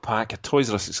Pilot Pack, a Toys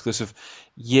R Us exclusive,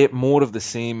 yet more of the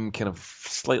same kind of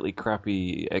slightly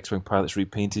crappy X-Wing pilots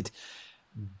repainted.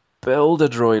 Build a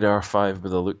Droid R5 by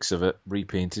the looks of it,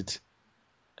 repainted,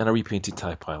 and a repainted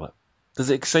TIE Pilot.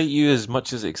 Does it excite you as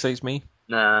much as it excites me?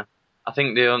 Nah. I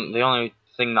think the only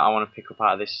thing that I want to pick up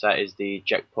out of this set is the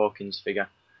Jack Porkins figure.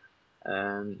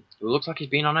 It looks like he's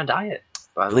been on a diet.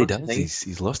 Really does.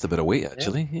 He's lost a bit of weight,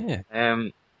 actually. Yeah.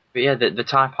 But yeah, the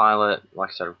TIE Pilot, like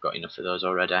I said, I've got enough of those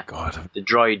already. God. The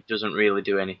droid doesn't really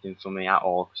do anything for me at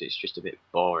all because it's just a bit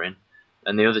boring.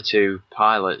 And the other two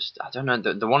pilots, I don't know,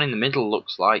 the one in the middle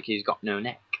looks like he's got no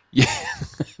neck. Yeah.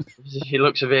 He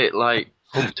looks a bit like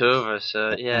humped over,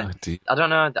 so yeah. Oh, I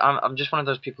don't know, I'm just one of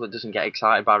those people that doesn't get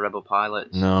excited by Rebel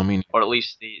pilots. No, I mean... Or at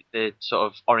least the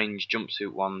sort of orange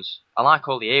jumpsuit ones. I like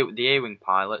all the A-Wing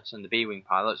pilots and the B-Wing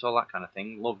pilots, all that kind of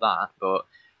thing, love that, but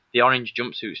the orange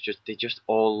jumpsuits, they just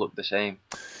all look the same.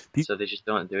 So they just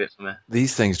don't do it for me.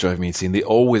 These things drive me insane. They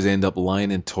always end up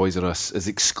lying in Toys R Us as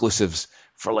exclusives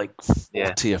for like $40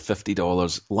 or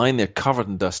 $50. Lying there covered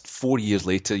in dust. 4 years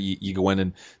later, you go in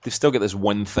and they've still got this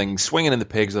one thing swinging in the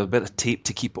pegs with a bit of tape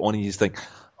to keep it on, and you just think,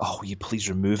 oh, will you please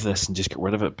remove this and just get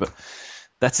rid of it? But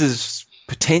that's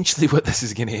potentially what this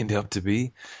is going to end up to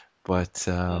be. But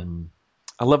I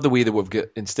love the way that we've got,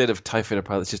 instead of TIE Fighter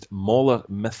pilots, just Mauler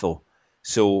Mythal.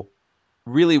 So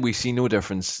really we see no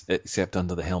difference except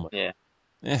under the helmet.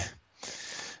 Yeah.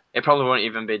 It probably won't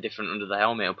even be different under the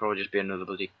helmet. It'll probably just be another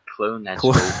bloody clone then.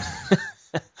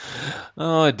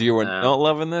 Oh dear, we're not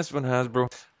loving this one,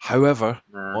 Hasbro. However,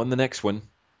 on the next one,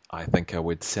 I think I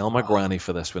would sell my granny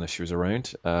for this one if she was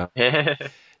around.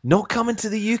 Not coming to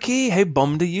the UK. How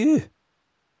bummed are you?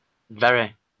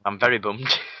 I'm very bummed.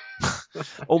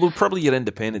 Although probably your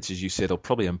independents, as you said, will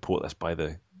probably import this by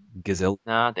the Gazelle.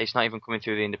 Nah, it's not even coming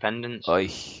through the independents. Aye.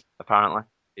 Apparently,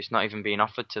 it's not even being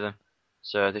offered to them.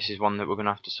 So this is one that we're going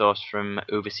to have to source from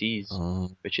overseas,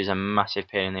 Oh, which is a massive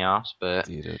pain in the arse.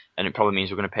 dear. And it probably means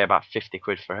we're going to pay about 50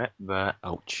 quid for it. But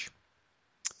Ouch.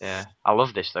 yeah, I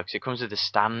love this though because it comes with a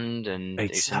stand and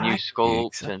it's a new Exactly.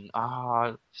 sculpt and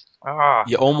I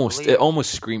You can't almost believe it it.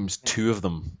 almost screams two of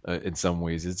them in some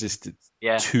ways. It's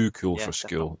Yeah, too cool yeah, for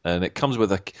definitely. school, and it comes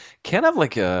with a kind of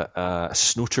like a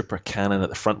snow trooper cannon at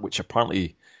the front, which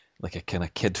apparently like a kind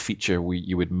of kid feature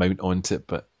you would mount onto it,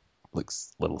 but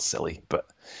looks a little silly. But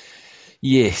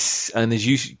yes, and as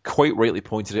you quite rightly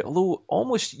pointed out, although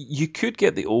almost you could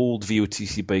get the old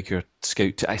VOTC biker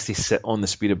Scout to actually sit on the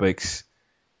speeder bikes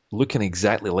looking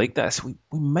exactly like that. So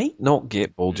we might not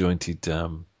get ball jointed.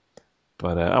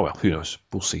 But oh well, who knows?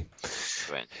 We'll see.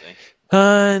 Wait and see.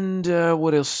 And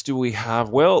what else do we have?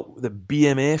 Well, the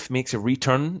BMF makes a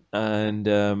return, and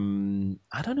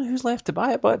I don't know who's left to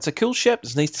buy it, but it's a cool ship.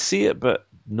 It's nice to see it, but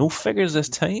no figures this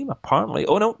time, apparently.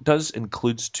 Oh no, it does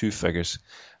includes two figures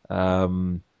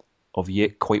of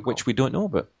yet quite which we don't know,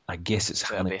 but I guess it's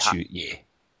It'll be Hanachu. Yeah,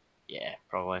 Yeah,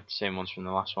 probably same ones from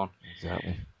the last one.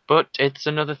 exactly. But it's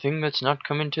another thing that's not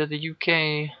coming to the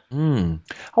UK. I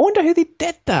wonder how they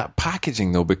did that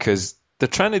packaging though, because they're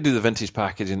trying to do the vintage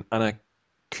packaging, and I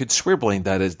could swear blind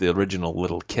that is the original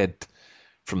little kid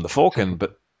from the Falcon,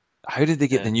 but how did they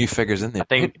get Yeah. the new figures in there? I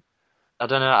think I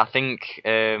don't know. I think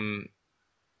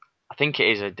it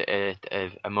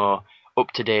is a more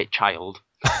up to date child.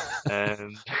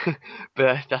 Um,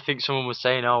 but I think someone was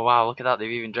saying, "Oh wow, look at that!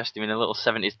 They've even dressed him in a little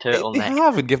 '70s They turtleneck."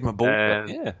 have and give him a bolt cut, Um,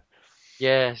 yeah.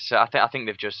 yeah, so I think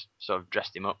they've just sort of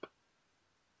dressed him up.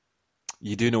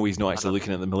 You do know he's not I actually don't looking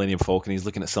think. at the Millennium Falcon, he's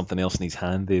looking at something else in his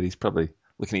hand there. He's probably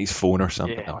looking at his phone or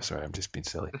something. Yeah, Oh, sorry, I'm just being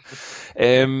silly.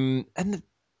 And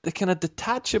the kind of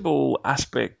detachable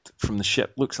aspect from the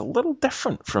ship looks a little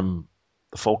different from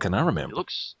the Falcon I it remember.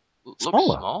 looks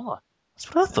Smaller. smaller.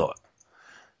 That's what I thought.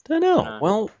 Don't Don't know. know.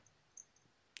 Well,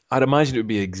 I'd imagine it would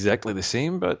be exactly the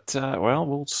same, but well,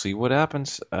 we'll see what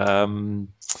happens.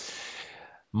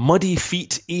 Muddy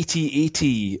Feet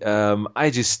 8080. I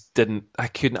just didn't. I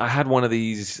couldn't. I had one of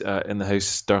these in the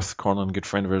house. Darth Cornell, a good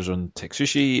friend of ours on Tech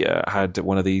Sushi, had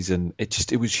one of these, and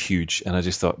it was huge. And I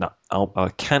just thought, no, I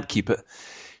can't keep it.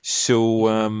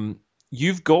 So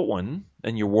you've got one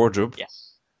in your wardrobe. Yes.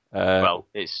 Uh, Well,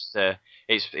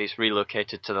 it's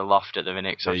relocated to the loft at the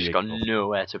minute, so there I've just you got go.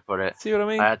 nowhere to put it. See what I I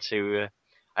mean? had to.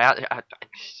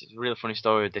 It's a really funny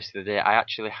story with this the other day. I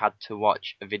actually had to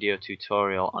watch a video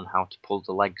tutorial on how to pull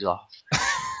the legs off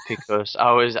because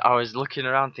I was looking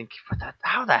around thinking,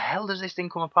 how the hell does this thing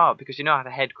come apart? Because you know how the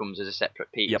head comes as a separate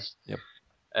Yep. piece. Yep.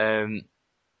 Um,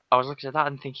 I was looking at that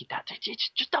and thinking that it's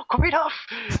just not coming off.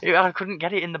 I couldn't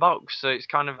get it in the box, so it's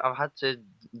kind of I've had to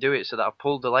do it so that I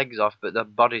pulled the legs off, but the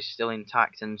body's still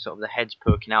intact and sort of the head's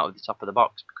poking out of the top of the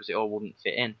box because it all wouldn't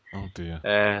fit in. Oh dear.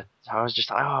 So I was just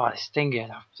like, oh, this thing, yeah,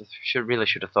 I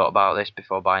should have thought about this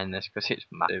before buying this because it's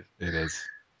massive. It is.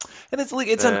 And it's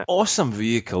an But, awesome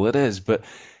vehicle, it is, but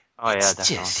oh yeah, it's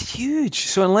definitely. just huge.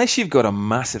 So unless you've got a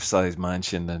massive sized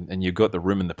mansion and you've got the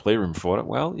room in the playroom for it,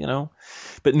 well,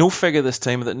 but no figure this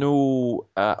time that no.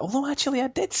 Although actually, I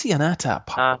did see an ATAT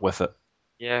part with it.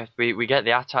 Yeah, we get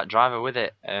the ATAT driver with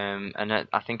it, and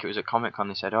I think it was at Comic Con.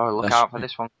 They said, "Oh, look That's out for right.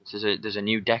 this one. There's a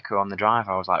new deco on the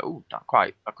driver." I was like, "Oh, that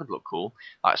could look cool,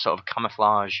 like sort of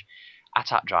camouflage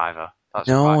ATAT driver. That's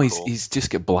No, quite he's cool." he's just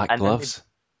got black And then gloves.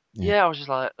 Yeah, yeah, I was just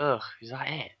like, "Ugh, is that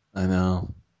it?" I know.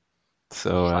 I was So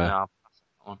just like, "No, I'll pass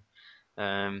on that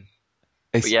one."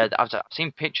 But it's yeah, I've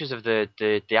seen pictures of the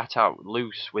ATAT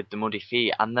loose with the muddy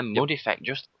feet, and the yep, mud effect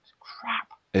just looks crap.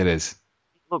 it is.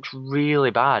 It looks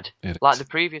really bad. It Like is. the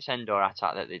previous Endor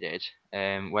ATAT that they did,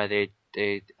 where they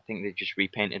I think they just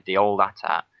repainted the old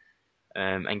ATAT,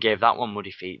 and gave that one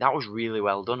muddy feet. That was really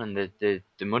well done, and the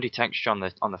muddy texture on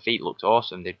the feet looked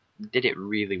awesome. They did it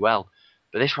really well,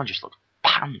 but this one just looks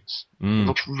pants. It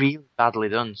looks really badly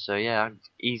done. So yeah,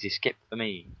 easy skip for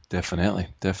me. Definitely,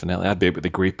 definitely. I'd be out with the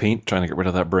grey paint, trying to get rid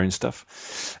of that brown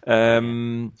stuff. Yeah.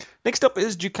 Next up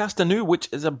is Jocasta Nu, which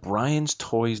is a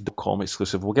Brian'sToys.com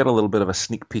exclusive. We'll get a little bit of a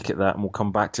sneak peek at that, and we'll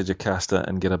come back to Jocasta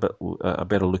and get a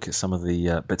better look at some of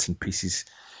the bits and pieces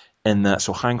in that.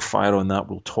 So hang fire on that.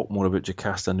 We'll talk more about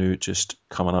Jocasta Nu just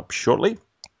coming up shortly.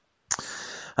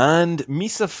 And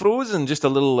Misa Frozen, just a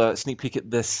little sneak peek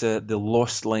at this, the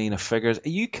Lost Line of figures. Are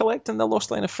you collecting the Lost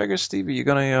Line of figures, Steve? Are you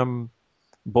going to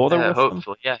bother with them?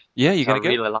 Hopefully, yeah. Yeah, you're 'Cause I going to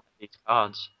get them? really like these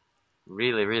cards.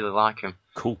 Really, really like them.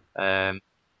 Cool.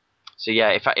 So yeah,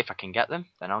 if I can get them,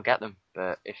 then I'll get them.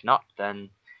 But if not, then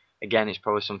again, it's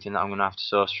probably something that I'm gonna have to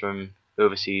source from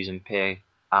overseas and pay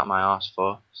out my arse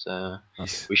for. So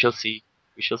Nice. we shall see.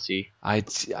 We shall see. I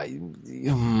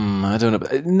don't know.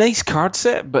 Nice card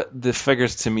set, but the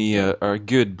figures to me are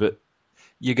good. But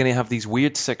you're going to have these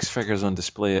weird six figures on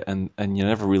display, and you're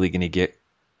never really going to get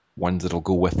ones that'll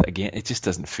go with it again. It just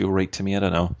doesn't feel right to me. I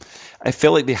don't know. I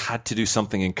feel like they had to do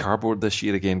something in cardboard this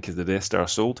year again because the Death Star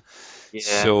sold.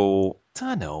 Yeah. So,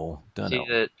 don't know.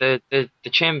 See, the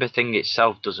chamber thing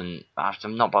itself doesn't.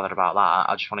 I'm not bothered about that.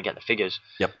 I just want to get the figures.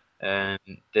 Yep.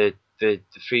 The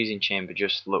freezing chamber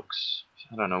just looks.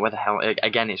 I don't know where the hell.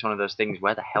 Again, it's one of those things.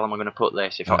 Where the hell am I going to put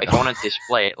this? If I want to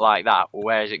display it like that,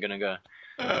 where is it going to go?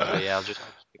 So yeah, I'll just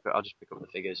pick up the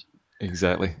figures.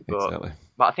 Exactly. But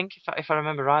I think if I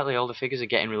remember rightly, all the figures are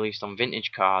getting released on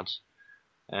vintage cards,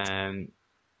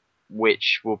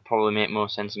 which will probably make more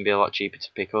sense and be a lot cheaper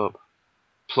to pick up.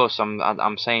 Plus,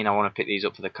 I'm saying I want to pick these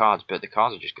up for the cards, but the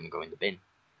cards are just going to go in the bin.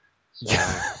 So,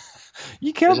 Yeah.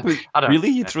 You can't. Really?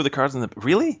 You throw the cards in the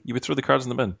really? You would throw the cards in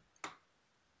the bin?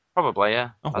 Probably, yeah.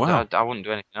 Oh wow. I wouldn't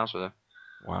do anything else with them.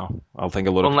 Wow. I'll think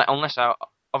a lot of.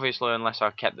 Unless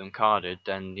I kept them carded,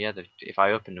 then yeah, if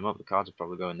I opened them up, the cards would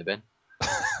probably go in the bin.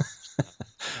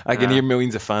 I can hear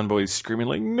millions of fanboys screaming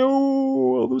like, "No,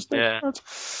 all those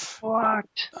cards!" What?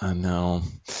 I know.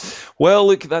 Well,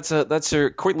 look, that's a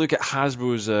quick look at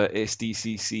Hasbro's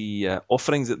SDCC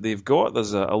offerings that they've got.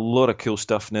 There's a lot of cool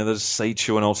stuff now. There's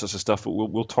Sideshow and all sorts of stuff, but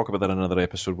we'll talk about that in another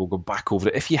episode. We'll go back over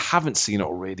it if you haven't seen it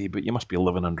already, but you must be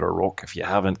living under a rock if you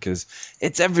haven't, because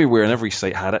it's everywhere and every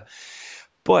site had it.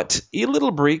 But a little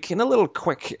break and a little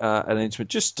quick announcement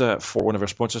just for one of our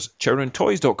sponsors,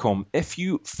 ChowdownToys.com. If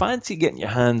you fancy getting your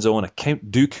hands on a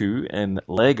Count Dooku in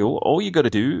Lego, all you got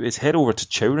to do is head over to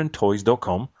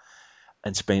ChowdownToys.com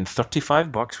and spend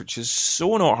 $35, which is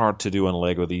so not hard to do on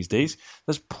Lego these days.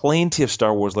 There's plenty of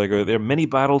Star Wars Lego out there, mini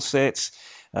battle sets,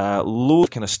 loads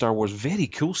of kind of Star Wars, very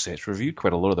cool sets. Reviewed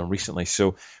quite a lot of them recently.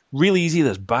 So really easy.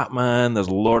 There's Batman, there's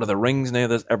Lord of the Rings now,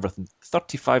 there's everything.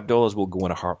 $35 will go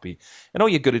in a heartbeat. And all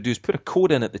you've got to do is put a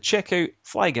code in at the checkout,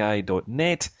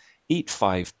 flyguy.net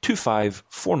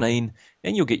 852549,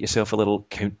 and you'll get yourself a little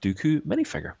Count Dooku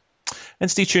minifigure.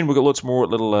 And stay tuned, we've got lots more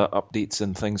little updates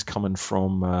and things coming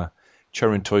from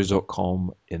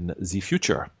ChowdownToys.com in the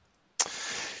future.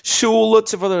 So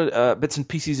lots of other bits and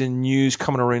pieces and news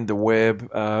coming around the web.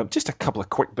 Just a couple of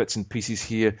quick bits and pieces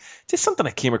here. Just something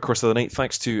I came across the other night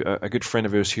thanks to a good friend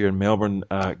of ours here in Melbourne,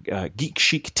 Geek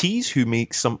Chic Tees, who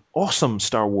makes some awesome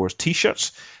Star Wars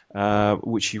t-shirts,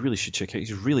 which you really should check out.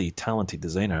 He's a really talented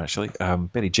designer, actually.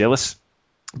 Very jealous.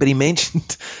 But he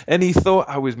mentioned, and he thought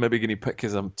I was maybe going to pick,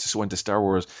 because I'm so into Star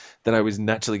Wars, that I was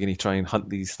naturally going to try and hunt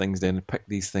these things down and pick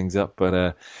these things up.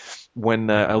 But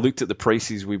when I looked at the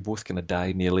prices, we both kind of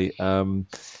died nearly.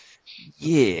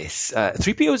 Yes,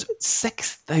 3PO's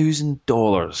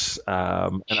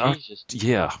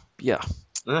 $6,000. Yeah.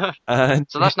 And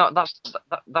so that's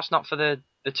not for the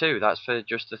two. That's for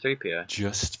just the 3PO.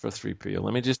 Just for 3PO.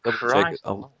 Let me just double check.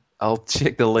 I'll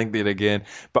check the link there again.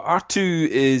 But R2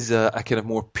 is a kind of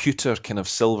more pewter kind of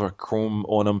silver chrome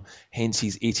on him, hence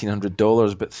he's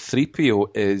 $1,800. But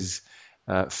 3PO is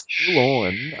full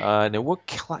on. Now, what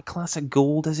classic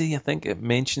gold is he? I think it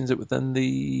mentions it within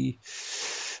the.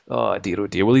 Oh dear.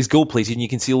 Well, he's gold plated, and you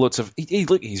can see lots of.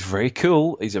 Look, he's very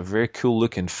cool. He's a very cool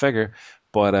looking figure.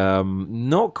 But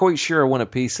not quite sure I want to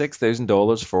pay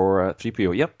 $6,000 for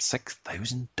 3PO. Yep,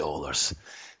 $6,000.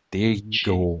 There you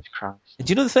go. Christ. And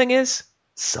do you know the thing is?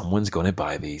 Someone's going to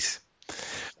buy these.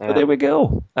 Yeah. But there we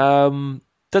go.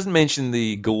 Doesn't mention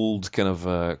the gold kind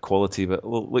of quality, but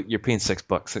look, you're paying $6,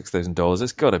 $6,000.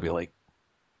 It's got to be like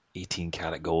 18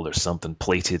 karat gold or something,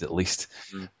 plated at least.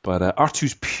 But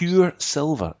R2's pure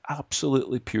silver,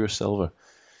 absolutely pure silver.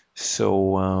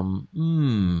 So,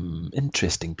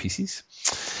 interesting pieces.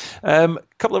 A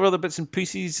couple of other bits and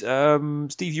pieces.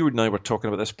 Steve, you and I were talking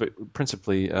about this, but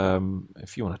principally,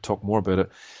 if you want to talk more about it,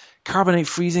 carbonite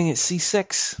freezing at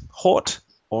C6, hot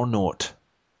or not?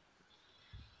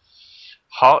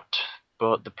 Hot,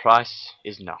 but the price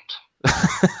is not.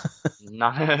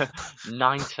 $90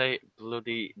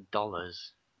 bloody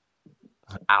dollars.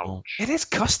 Ouch. It is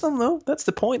custom though. That's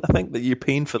the point. I think that you're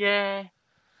paying for. Yeah.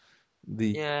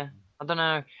 Yeah. I don't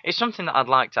know. It's something that I'd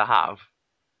like to have,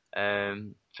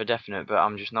 for definite. But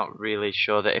I'm just not really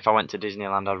sure that if I went to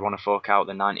Disneyland, I'd want to fork out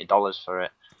the $90 for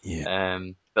it. Yeah.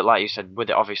 But like you said, with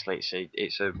it, obviously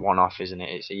it's a one-off, isn't it?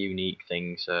 It's a unique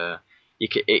thing. So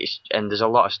and there's a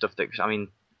lot of stuff that, I mean,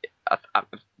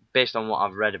 based on what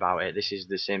I've read about it, this is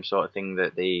the same sort of thing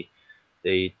that the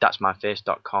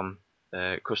that'smyface.com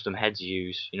custom heads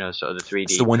use. You know, sort of the 3D.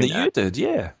 It's the one that you did,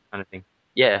 yeah. Kind of thing.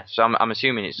 Yeah. So I'm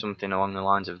assuming it's something along the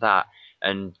lines of that.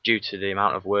 And due to the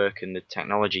amount of work and the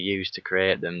technology used to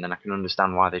create them, then I can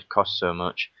understand why they'd cost so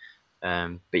much.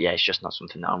 But yeah, it's just not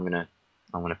something that I'm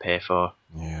gonna pay for.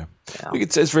 Yeah. Yeah, Look,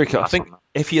 it's very cool. I pass think on that.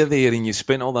 if you're there and you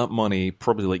spent all that money,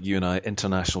 probably like you and I,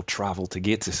 international travel to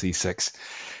get to C6,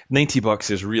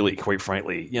 $90 is really, quite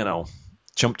frankly,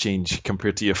 chump change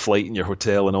compared to your flight and your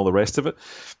hotel and all the rest of it.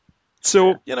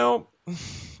 Yeah, So,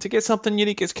 to get something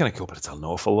unique, it's kind of cool, but it's an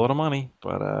awful lot of money.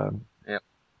 But yeah.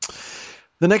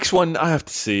 the next one, I have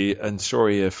to say, and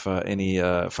sorry if any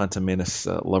Phantom Menace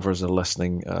lovers are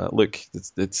listening, look,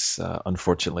 it's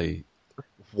unfortunately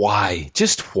why?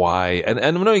 Just why? And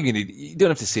I'm not even gonna, you don't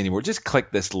have to say anymore. Just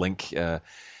click this link.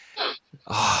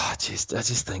 I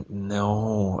just think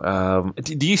no.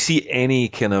 Do you see any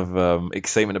kind of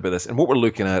excitement about this? And what we're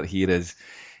looking at here is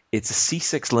it's a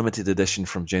C6 limited edition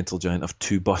from Gentle Giant of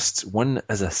two busts. One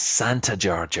is a Santa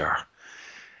Jar Jar.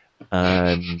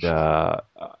 And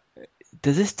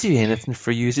does this do anything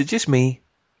for you? Is it just me?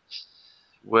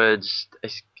 Words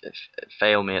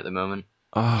fail me at the moment.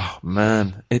 Oh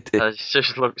man, It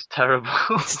just looks terrible.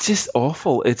 it's just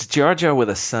awful. It's Jar Jar with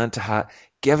a Santa hat,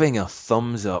 giving a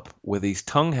thumbs up with his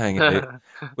tongue hanging out,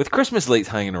 with Christmas lights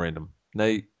hanging around him.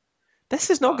 Now, this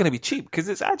is not going to be cheap because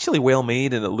it's actually well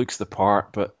made and it looks the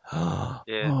part. But Yeah.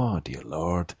 oh dear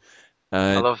lord, I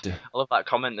and love that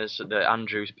comment that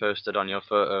Andrews posted on your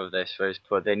photo of this, where he's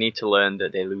put, they need to learn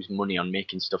that they lose money on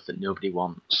making stuff that nobody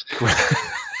wants.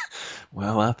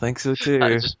 well, I think so That too.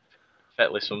 just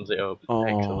perfectly sums it up.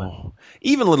 Excellent. Oh,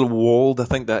 even Little Walled, I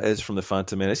think that is from the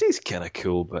Phantom Menace. He's kind of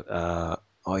cool, but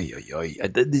oi, oi, oi.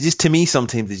 Just to me,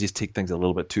 sometimes they just take things a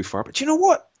little bit too far. But you know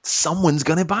what? Someone's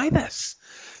going to buy this.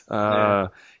 Yeah.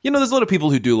 There's a lot of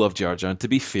people who do love Jar Jar. And to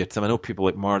be fair to them, I know people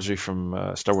like Marjorie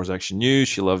from Star Wars Action News.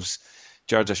 She loves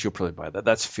Jar Jar. She'll probably buy that.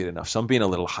 That's fair enough. So I'm being a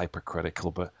little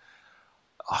hypercritical, but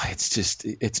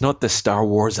it's not the Star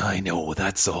Wars I know.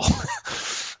 That's all.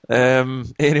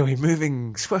 Anyway,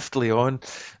 moving swiftly on.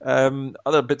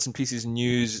 Other bits and pieces of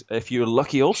news. If you're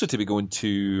lucky also to be going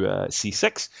to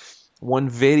C6, one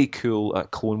very cool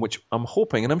clone, which I'm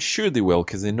hoping, and I'm sure they will,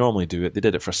 because they normally do it. They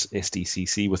did it for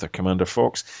SDCC with their Commander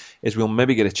Fox. Is we'll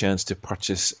maybe get a chance to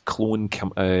purchase clone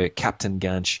Captain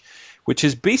Ganch, which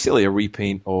is basically a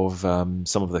repaint of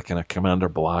some of the kind of Commander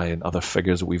Bly and other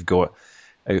figures that we've got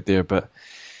out there. But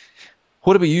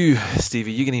what about you,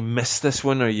 Stevie? Are you going to miss this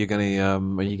one? Or are you going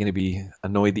to be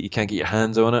annoyed that you can't get your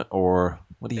hands on it, or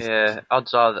what do you? Yeah,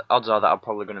 odds are that I'm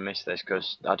probably going to miss this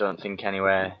because I don't think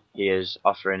anywhere he is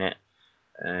offering it,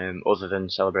 other than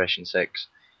Celebration 6.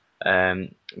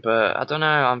 But I don't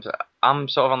know. I'm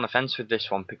sort of on the fence with this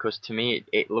one because to me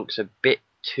it looks a bit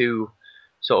too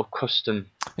sort of custom.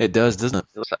 It does, doesn't it?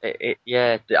 It looks like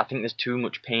yeah. I think there's too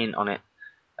much paint on it,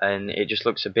 and it just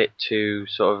looks a bit too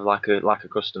sort of like a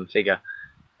custom figure.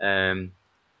 Um,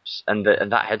 and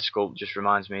that head sculpt just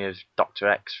reminds me of Dr.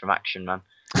 X from Action Man.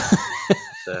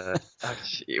 So,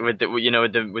 with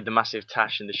the massive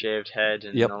tash and the shaved head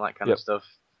and Yep, all that kind yep. of stuff.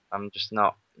 I'm just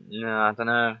not. No, I don't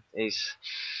know.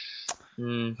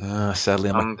 Sadly,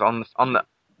 I'm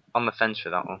on the fence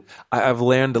with that one. I've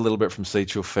learned a little bit from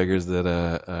Sideshow figures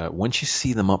that once you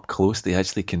see them up close, they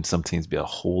actually can sometimes be a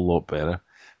whole lot better.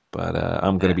 But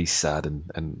I'm going to be sad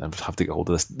and have to get hold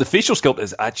of this. The facial sculpt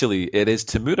it is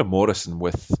Tamura Morrison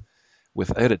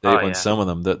without a doubt on some of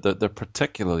them. That they're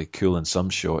particularly cool in some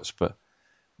shots, but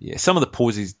yeah, some of the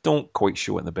poses don't quite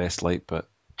show it in the best light, but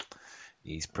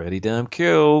he's pretty damn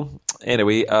cool.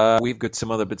 Anyway, we've got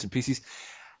some other bits and pieces.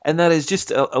 And that is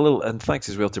just a little, and thanks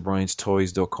as well to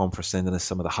Brian'sToys.com for sending us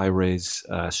some of the high-res,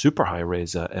 super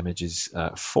high-res images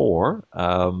for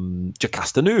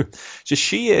Jocasta Nu. So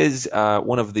she is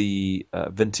one of the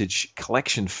vintage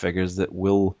collection figures that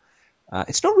will,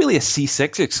 it's not really a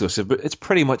C6 exclusive, but it's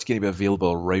pretty much going to be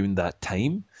available around that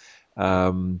time.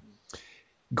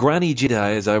 Granny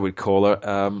Jedi, as I would call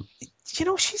her,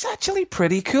 she's actually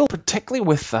pretty cool, particularly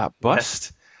with that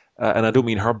bust. And I don't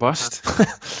mean her bust.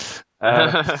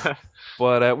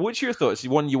 But what's your thoughts?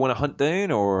 One you want to hunt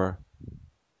down, or?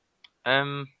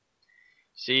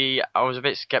 See, I was a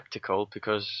bit skeptical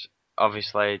because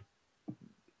obviously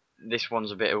this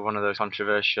one's a bit of one of those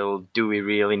controversial, do we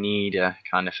really need a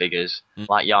kind of figures,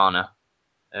 like Yana.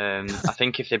 I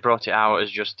think if they brought it out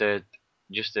as just a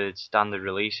standard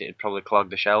release, it'd probably clog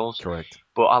the shelves. Correct.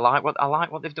 But I like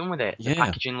what they've done with it. Yeah. The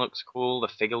packaging looks cool, the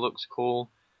figure looks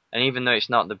cool, and even though it's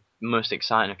not the most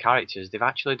exciting of characters, they've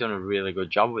actually done a really good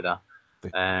job with her.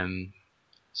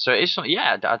 So it's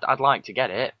I'd like to get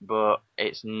it, but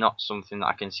it's not something that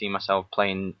I can see myself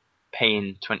paying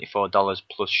 $24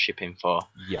 plus shipping for.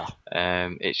 Yeah.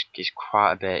 It's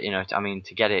quite a bit, I mean,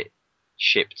 to get it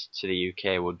shipped to the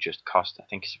UK would just cost, I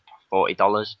think it's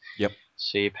 $40. Yep.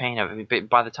 So you're paying,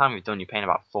 by the time you've done, you're paying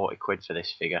about 40 quid for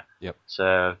this figure. Yep.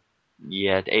 So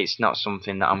yeah, it's not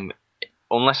something that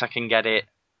unless I can get it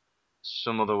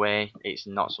some other way, it's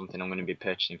not something I'm going to be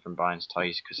purchasing from Brian's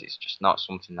Toys because it's just not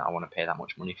something that I want to pay that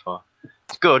much money for.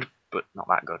 It's good, but not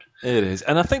that good. It is,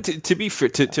 and I think to be fair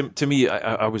to me,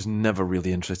 I was never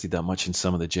really interested that much in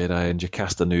some of the Jedi, and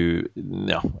Jocasta Nu,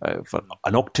 no, for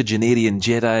an octogenarian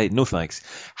Jedi, no thanks.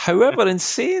 However, in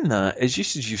saying that, as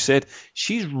you said,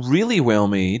 she's really well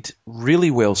made,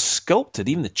 really well sculpted.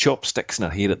 Even the chopsticks in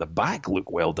her hair at the back look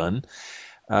well done.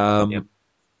 Yep.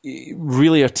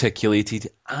 Really articulated,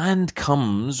 and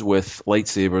comes with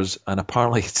lightsabers, and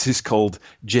apparently it's just called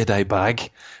Jedi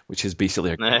bag, which is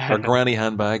basically her granny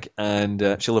handbag,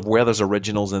 and she'll have Weathers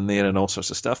originals in there and all sorts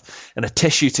of stuff, and a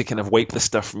tissue to kind of wipe the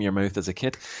stuff from your mouth as a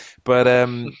kid. But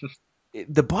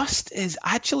the bust is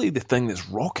actually the thing that's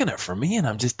rocking it for me, and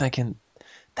I'm just thinking,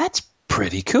 that's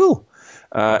pretty cool.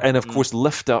 And of course,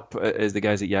 lift up, as the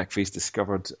guys at Yak Face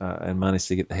discovered and managed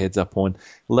to get the heads up on,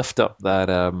 lift up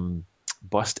that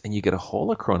bust and you get a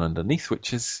holocron underneath,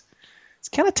 which is, it's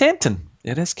kind of tempting.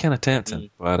 It is kind of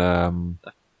tempting, but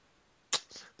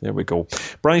there we go.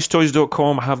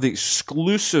 BriansToys.com have the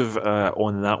exclusive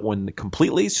on that one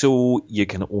completely, so you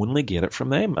can only get it from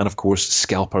them. And of course,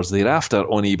 scalpers thereafter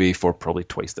on eBay for probably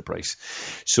twice the price.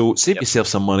 So save yourself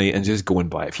some money and just go and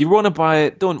buy it. If you want to buy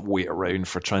it, don't wait around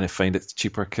for trying to find it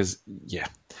cheaper, because, yeah,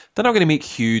 they're not going to make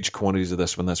huge quantities of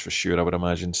this one, that's for sure, I would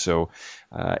imagine. So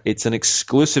it's an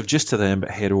exclusive just to them,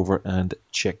 but head over and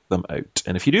check them out.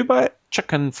 And if you do buy it,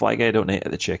 chuck in flyguy.net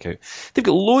at the checkout. They've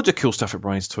got loads of cool stuff at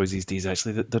Brian's Toys these days,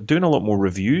 actually. They're doing a lot more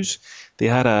reviews. They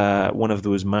had one of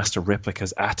those master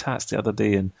replicas AT-ATs the other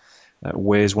day, and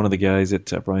Wes, one of the guys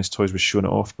at Brian's Toys, was showing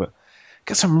it off. But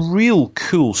got some real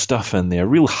cool stuff in there,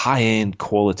 real high-end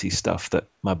quality stuff that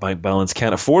my bank balance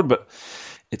can't afford, but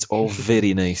it's all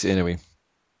very nice anyway.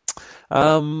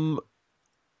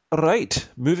 Right,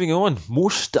 moving on.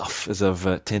 More stuff, as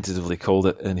I've tentatively called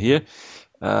it in here.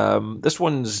 This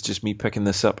one's just me picking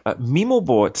this up.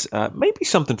 Memobot might be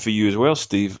something for you as well,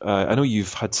 Steve. I know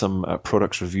you've had some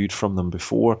products reviewed from them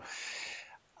before.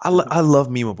 I love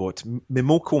Memobot.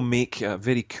 Mimoko make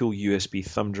very cool USB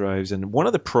thumb drives, and one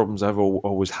of the problems I've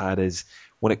always had is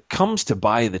when it comes to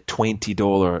buy the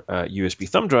 $20 USB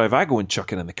thumb drive, I go and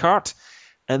chuck it in the cart,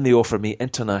 and they offer me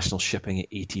international shipping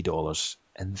at $80.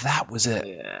 And that was it.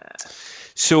 Yeah.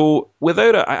 So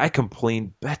without it, I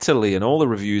complained bitterly in all the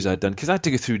reviews I'd done, because I had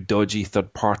to go through dodgy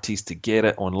third parties to get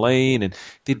it online, and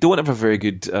they don't have a very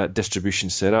good distribution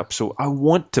setup. So I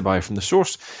want to buy from the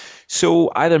source.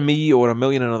 So either me or a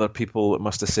million and other people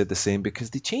must have said the same,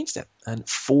 because they changed it. And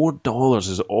 $4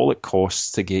 is all it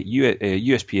costs to get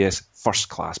USPS first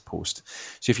class post.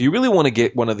 So if you really want to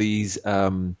get one of these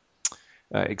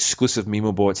exclusive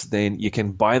Memobots, then you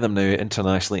can buy them now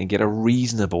internationally and get a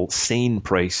reasonable, sane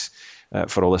price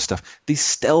for all this stuff. They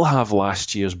still have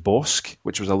last year's Bosk,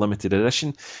 which was a limited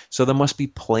edition, so there must be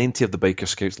plenty of the Biker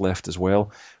Scouts left as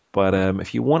well. But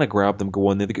if you want to grab them, go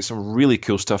on there. They get some really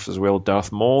cool stuff as well.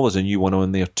 Darth Maul is a new one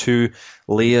on there too.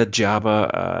 Leia,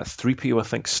 Jabba, 3PO I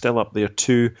think still up there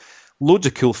too. Loads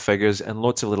of cool figures and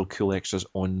lots of little cool extras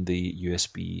on the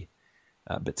USB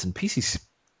bits and pieces.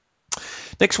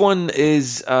 Next one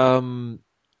is C6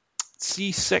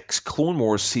 Clone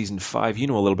Wars Season 5. You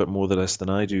know a little bit more of this than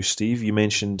I do, Steve. You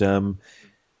mentioned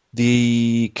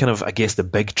the kind of, I guess, the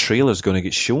big trailer is going to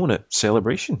get shown at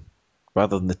Celebration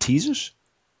rather than the teasers.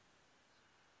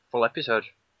 Full episode.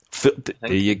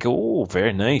 There you go.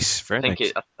 Very nice. Very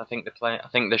nice. I think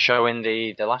they're showing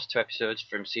the last two episodes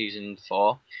from Season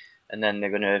 4, and then they're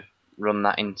going to run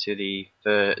that into the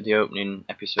opening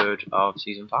episode of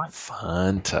Season 5.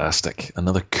 Fantastic.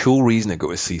 Another cool reason to go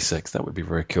to C6. That would be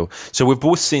very cool. So we've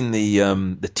both seen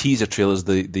the teaser trailers,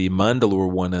 the Mandalore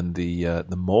one and the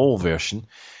Maul version.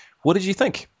 What did you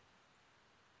think?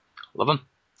 Love them.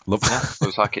 Yeah,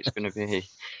 looks like it's going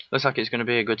to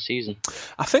be a good season.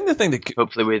 I think the thing that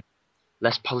hopefully with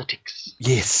less politics.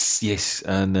 Yes,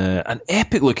 and an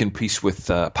epic looking piece with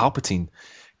Palpatine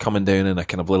coming down in a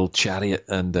kind of little chariot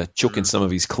and choking some of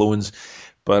his clones.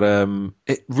 But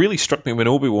it really struck me when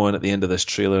Obi-Wan at the end of this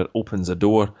trailer opens a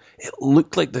door. It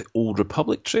looked like the Old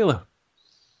Republic trailer.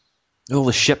 All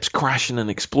the ships crashing and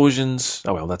explosions.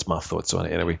 Oh well, that's my thoughts on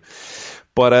it anyway.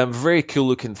 But very cool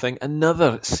looking thing.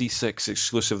 Another C6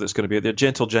 exclusive that's going to be out there.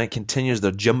 Gentle Giant continues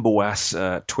their jumbo-ass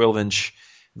 12-inch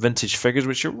vintage figures,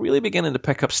 which are really beginning to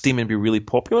pick up steam and be really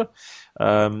popular.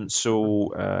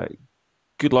 So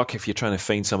good luck if you're trying to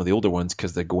find some of the older ones,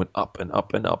 because they're going up and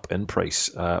up and up in price.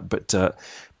 But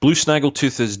Blue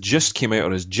Snaggletooth has just came out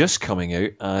or is just coming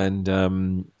out,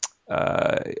 and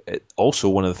also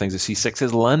one of the things at C6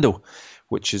 is Lando,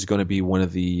 which is going to be one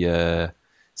of the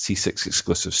C6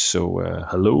 exclusives. So,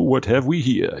 hello, what have we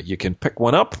here? You can pick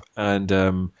one up,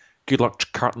 and good luck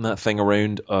carting that thing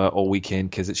around all weekend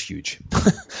because it's huge.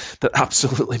 They're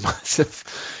absolutely massive.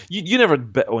 You never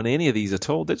bit on any of these at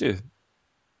all, did you?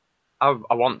 I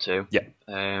want to. Yeah.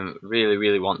 Really,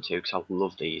 really want to because I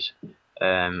love these.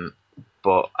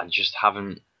 But I just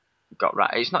haven't got right.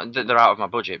 It's not that they're out of my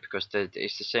budget because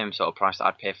it's the same sort of price that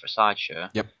I'd pay for a Sideshow.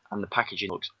 Yep. And the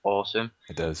packaging looks awesome.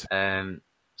 It does.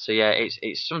 So yeah,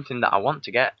 it's something that I want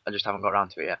to get. I just haven't got around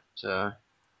to it yet. So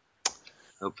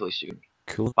hopefully soon.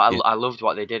 Cool. But I loved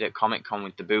what they did at Comic Con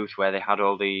with the booth where they had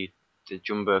all the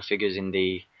jumbo figures in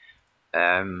the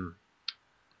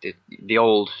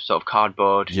old sort of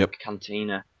cardboard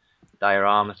cantina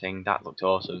diorama thing. That looked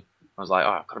awesome. I was like, oh,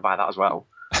 I've got to buy that as well.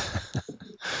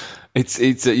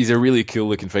 He's a really cool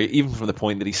looking figure, even from the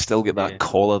point that he's still got that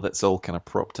collar that's all kind of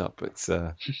propped up.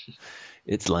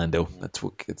 It's Lando. That's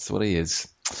what he is.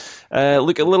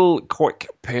 Look, a little quick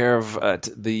perv at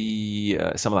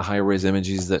some of the high res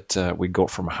images that we got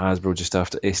from Hasbro just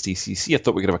after SDCC. I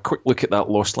thought we could have a quick look at that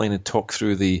Lost Line and talk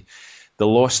through the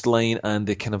Lost Line and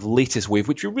the kind of latest wave,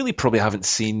 which we really probably haven't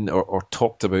seen or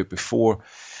talked about before.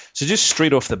 So just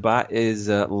straight off the bat is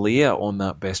Leia on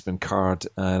that Bespin card,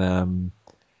 and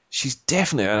she's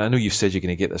definitely, I know you've said you're going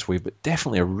to get this wave, but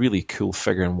definitely a really cool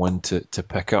figure and one to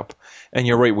pick up. And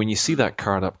you're right, when you see that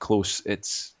card up close,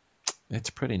 it's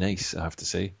pretty nice, I have to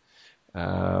say.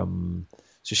 So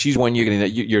she's one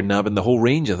you're nabbing the whole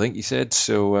range, I think you said.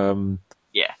 So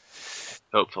yeah,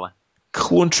 hopefully.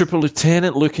 Clone Trooper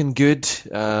Lieutenant looking good,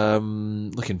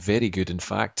 looking very good, in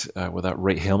fact, with that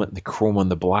right helmet and the chrome on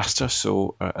the blaster.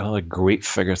 So another great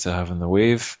figure to have in the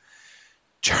wave.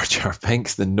 Jar Jar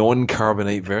Binks, the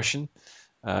non-carbonite version.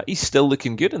 He's still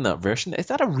looking good in that version. Is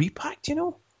that a repack, do you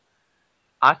know?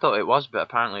 I thought it was, but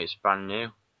apparently it's brand new.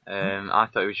 I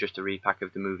thought it was just a repack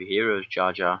of the movie Heroes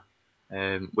Jar Jar,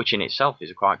 which in itself is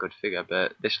a quite good figure,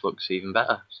 but this looks even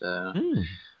better. So,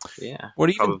 yeah,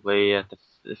 probably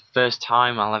the first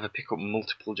time I'll ever pick up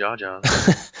multiple Jar Jars.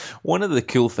 One of the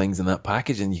cool things in that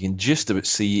package, and you can just about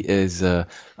see, is an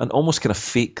almost kind of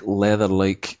fake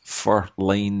leather-like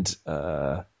fur-lined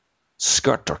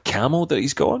skirt or camo that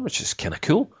he's got on, which is kind of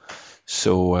cool.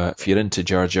 So if you're into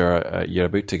Jar Jar, you're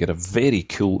about to get a very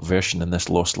cool version in this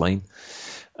Lost Line.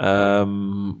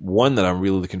 One that I'm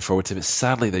really looking forward to, but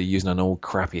sadly they're using an old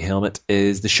crappy helmet,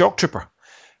 is the Shock Trooper.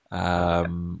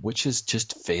 Which is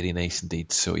just very nice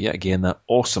indeed. So yeah, again, that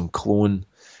awesome clone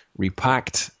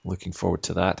repacked. Looking forward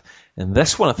to that. And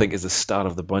this one I think is the star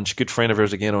of the bunch. Good friend of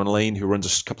ours again online who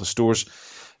runs a couple of stores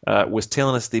was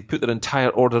telling us they put their entire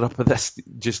order up of this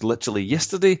just literally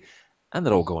yesterday, and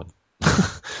they're all gone.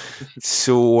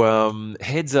 So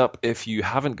heads up if you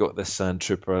haven't got this Sand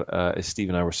Trooper, as Steve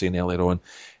and I were saying earlier on.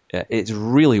 It's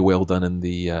really well done in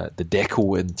the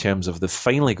deco in terms of they've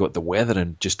finally got the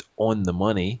weathering just on the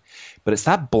money. But it's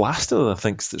that blaster that I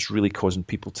think that's really causing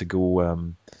people to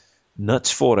go nuts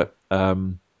for it.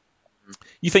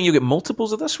 You think you'll get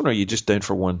multiples of this one, or are you just down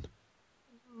for one?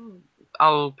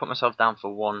 I'll put myself down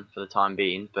for one for the time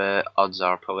being, but odds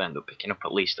are I'll probably end up picking up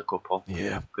at least a couple.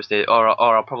 Yeah. Or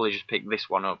I'll probably just pick this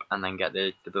one up and then get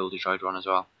the Build-A-Droid one as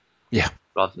well. Yeah.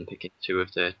 Rather than picking two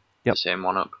of the same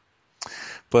one up.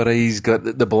 But he's got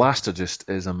the blaster, just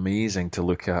is amazing to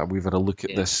look at. We've had a look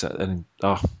at this, and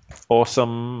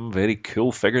awesome, very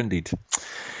cool figure indeed.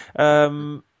 I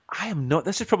am not.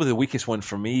 This is probably the weakest one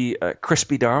for me.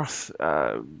 Crispy Darth,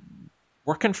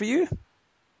 working for you?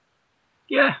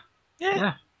 Yeah.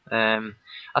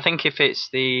 I think if it's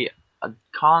I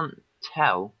can't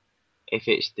tell if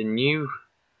it's the new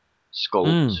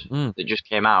sculpt that just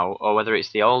came out, or whether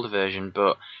it's the older version,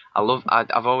 but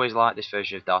I've always liked this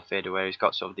version of Darth Vader where he's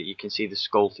got sort of that you can see the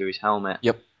skull through his helmet.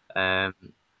 Yep. And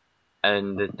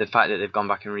the fact that they've gone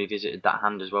back and revisited that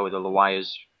hand as well with all the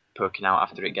wires poking out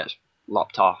after it gets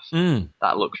lopped off.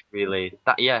 That looks really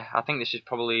I think this is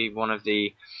probably one of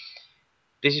the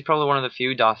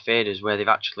few Darth Vaders where they've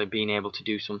actually been able to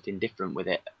do something different with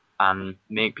it and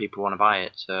make people want to buy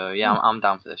it. So yeah, I'm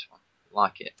down for this one.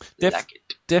 Like it.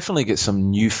 Definitely get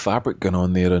some new fabric going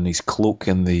on there on his cloak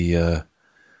and the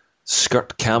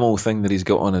skirt camo thing that he's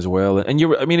got on as well. And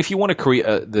if you want to create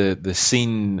the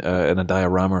scene in a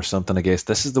diorama or something, I guess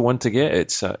this is the one to get.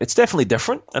 It's definitely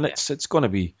different, and it's going to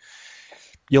be,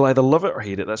 you'll either love it or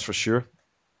hate it. That's for sure.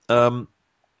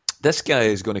 This guy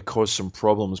is going to cause some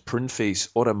problems. Pruneface,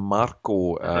 Ora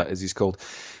Marco, as he's called.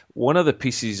 One of the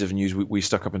pieces of news we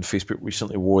stuck up on Facebook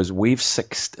recently was Wave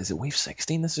 6. Is it Wave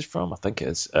 16 this is from? I think it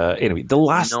is. Anyway, No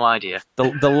idea.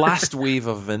 the last wave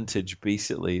of vintage,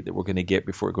 basically, that we're going to get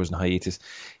before it goes in hiatus,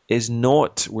 is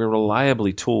not, we're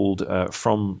reliably told,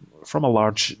 from a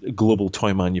large global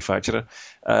toy manufacturer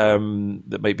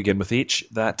that might begin with H,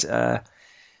 that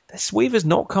this wave is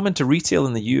not coming to retail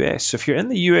in the US. So if you're in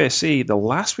the USA, the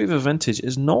last wave of vintage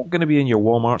is not going to be in your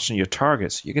Walmarts and your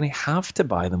Targets. You're going to have to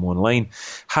buy them online.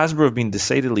 Hasbro have been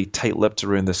decidedly tight-lipped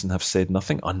around this and have said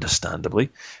nothing,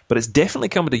 understandably. But it's definitely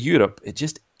coming to Europe. It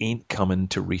just ain't coming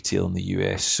to retail in the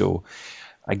US. So,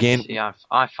 again... See,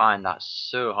 I find that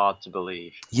so hard to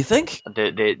believe. You think?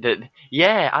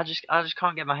 Yeah, I just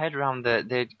can't get my head around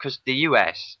because the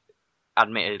US,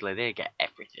 admittedly, they get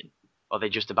everything. Or they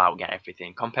just about get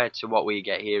everything. Compared to what we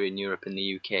get here in Europe and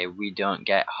the UK, we don't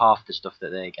get half the stuff that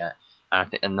they get.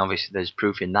 And obviously there's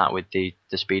proof in that with the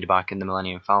speeder bike and the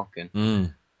Millennium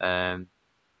Falcon. But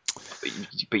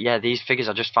yeah, these figures,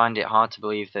 I just find it hard to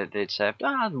believe that they'd say,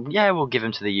 yeah, we'll give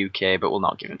them to the UK, but we'll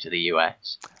not give them to the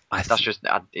US.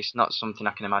 It's not something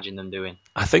I can imagine them doing.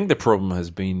 I think the problem has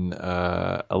been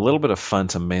a little bit of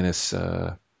Phantom Menace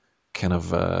kind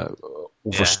of...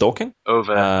 overstocking,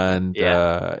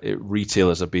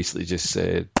 retailers have basically just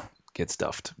said, "Get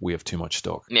stuffed. We have too much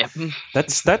stock." Yeah,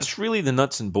 that's really the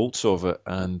nuts and bolts of it.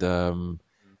 And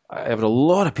I've had a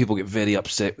lot of people get very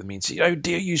upset with me and say, "How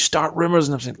dare you start rumors?"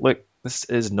 And I'm saying, "Look, this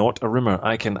is not a rumor.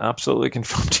 I can absolutely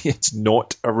confirm to you, it's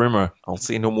not a rumor. I'll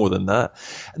say no more than that."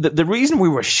 The reason we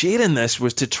were sharing this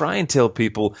was to try and tell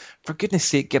people, for goodness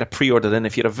sake, get a pre-order in.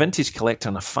 If you're a vintage collector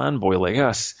and a fanboy like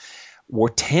us, we're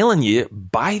telling you,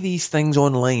 buy these things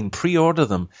online, pre-order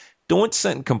them. Don't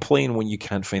sit and complain when you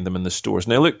can't find them in the stores.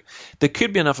 Now, look, there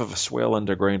could be enough of a swell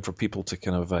underground for people to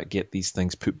kind of get these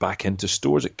things put back into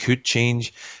stores. It could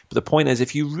change. But the point is,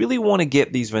 if you really want to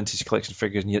get these vintage collection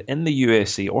figures and you're in the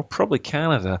USA or probably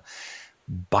Canada,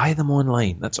 buy them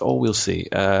online. That's all we'll say.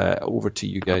 Over to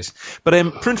you guys. But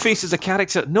Pruneface is a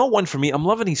character, not one for me. I'm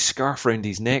loving his scarf around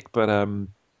his neck, but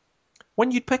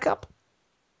one you'd pick up?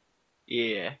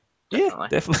 Yeah. Definitely.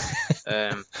 Yeah,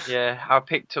 definitely. I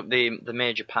picked up the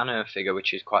Major Pano figure,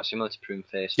 which is quite similar to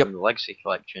Pruneface from the Legacy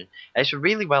collection. It's a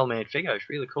really well made figure. It's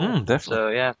really cool. Definitely. So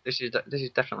yeah, this is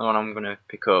definitely one I'm going to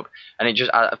pick up, and it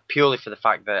just purely for the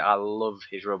fact that I love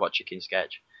his Robot Chicken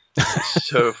sketch. It's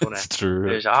so funny. It's true.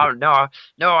 It's, no,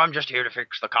 I'm just here to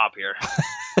fix the copier.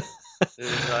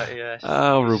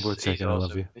 Robot Chicken, awesome. I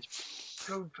love you.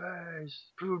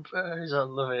 Pruneface, I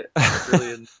love it.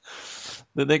 Brilliant.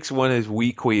 The next one is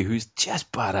Weequay, who's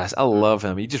just badass. I love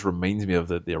him. He just reminds me of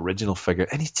the original figure,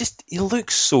 and he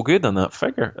looks so good on that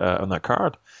figure, on that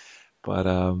card. But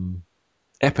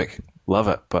epic, love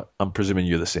it. But I'm presuming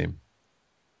you're the same.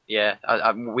 Yeah,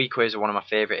 Weequay is one of my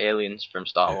favorite aliens from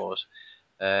Star Wars,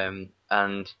 and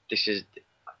this is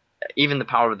even the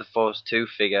Power of the Force 2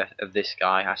 figure of this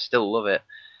guy. I still love it.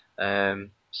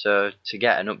 So to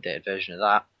get an updated version of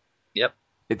that,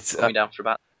 it's put me down for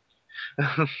about.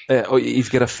 He's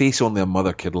got a face only a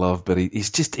mother could love, but he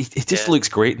just looks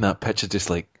great in that picture. Just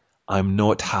like, I'm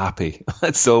not happy.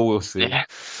 That's all we'll say. Yeah.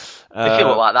 If you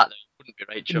look like that, though, you wouldn't be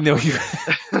right. No,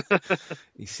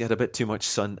 he's had a bit too much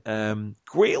sun.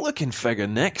 Great looking figure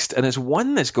next, and it's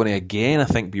one that's going to again, I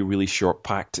think, be really short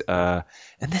packed. And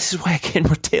this is why again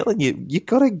we're telling you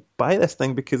got to buy this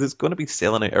thing because it's going to be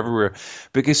selling out everywhere.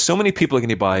 Because so many people are going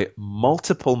to buy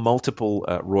multiple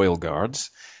Royal Guards.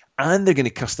 And they're going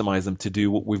to customize them to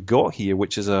do what we've got here,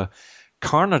 which is a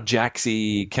Karner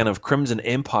Jaxi kind of Crimson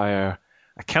Empire.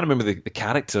 I can't remember the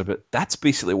character, but that's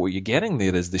basically what you're getting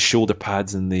there is the shoulder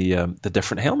pads and the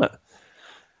different helmet.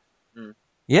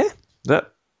 Yeah?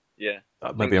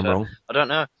 Maybe I'm wrong. I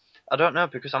don't know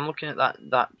because I'm looking at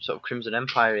that sort of Crimson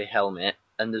Empire helmet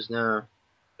and there's no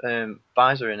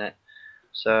visor in it.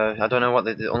 So I don't know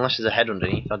unless there's a head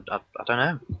underneath. I don't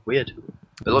know. Weird.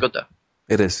 It looks good though.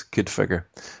 It is. Good figure.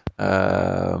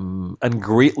 And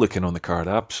great looking on the card.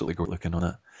 Absolutely great looking on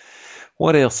it.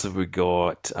 What else have we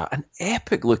got? An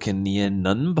epic looking Nien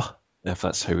Nunba, if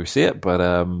that's how we say it. But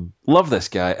love this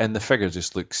guy. And the figure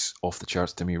just looks off the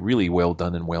charts to me. Really well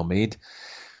done and well made.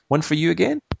 One for you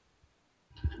again?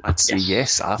 I'd say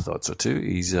yes. I thought so too.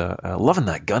 He's loving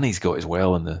that gun he's got as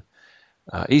well. And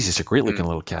he's just a great looking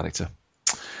little character.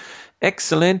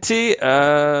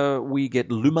 Excellente. We get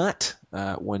Lumat,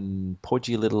 one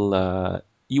podgy little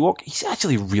Ewok. He's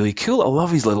actually really cool. I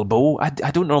love his little bow. I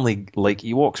don't normally like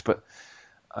Ewoks, but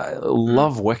I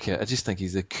love Wicket. I just think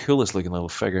he's the coolest looking little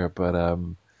figure. But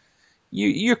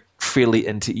you're fairly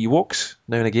into Ewoks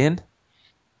now and again.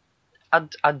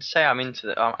 I'd say I'm into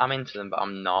them, but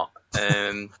I'm not.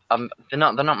 They're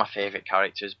not my favourite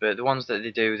characters, but the ones that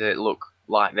they do that look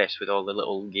like this with all the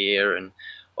little gear and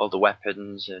all the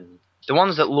weapons and the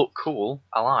ones that look cool,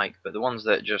 I like, but the ones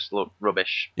that just look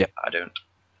rubbish, Yep. I don't.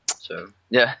 So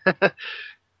yeah.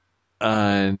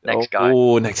 And Next guy.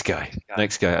 next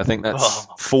guy. I think that's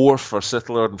Oh. 4 for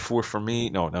Sittlord and 4 for me.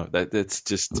 No, that's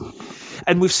just.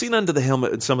 And we've seen under the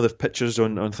helmet in some of the pictures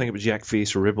on I think it was Yak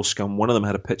Face or Rebel Scum. One of them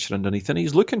had a picture underneath, and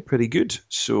he's looking pretty good.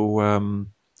 So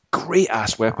great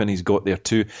ass weapon he's got there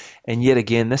too. And yet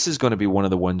again, this is going to be one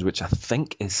of the ones which I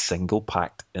think is single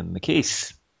packed in the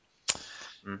case.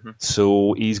 Mm-hmm.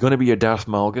 So he's going to be your Darth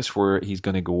Malgus, where he's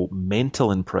going to go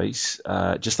mental in price,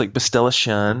 just like Bastilla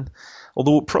Shan.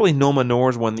 Although probably Noma Nor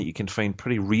is one that you can find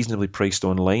pretty reasonably priced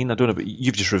online. I don't know, but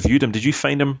you've just reviewed him. Did you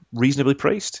find him reasonably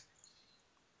priced?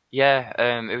 Yeah,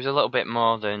 it was a little bit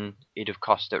more than he'd have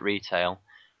cost at retail,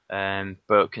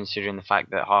 but considering the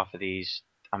fact that half of these,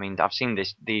 I mean, I've seen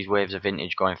these waves of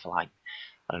vintage going for like,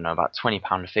 I don't know, about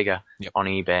 £20 a figure on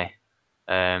eBay.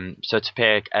 So to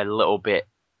pay a little bit,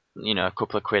 a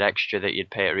couple of quid extra that you'd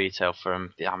pay at retail for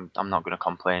him, I'm not going to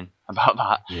complain about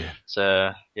that. Yeah.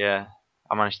 So yeah,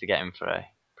 I managed to get him for a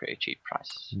pretty cheap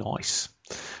price. Nice.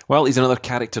 Well, he's another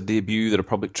character debut, the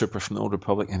Republic Trooper from the Old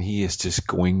Republic, and he is just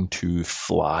going to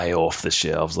fly off the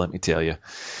shelves, let me tell you,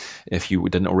 if you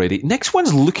didn't already. Next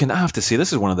one's looking, I have to say,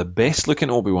 this is one of the best looking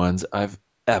Obi-Wans I've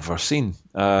ever seen.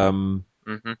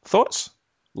 Thoughts?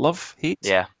 Love? Hate?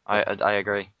 Yeah, I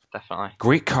agree, definitely.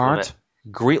 Great card,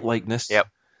 great likeness. Yep.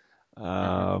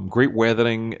 Great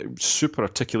weathering, super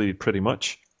articulated pretty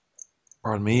much.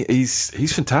 Pardon me,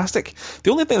 he's fantastic. The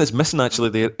only thing that's missing actually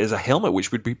there is a helmet,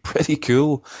 which would be pretty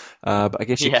cool. But I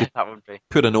guess you could that would be.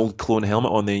 put an old clone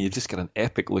helmet on there. You just get an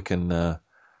epic looking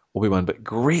Obi-Wan, but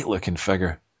great looking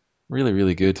figure, really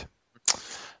really good.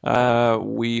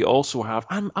 We also have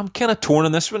I'm kind of torn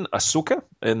on this one, Ahsoka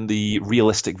in the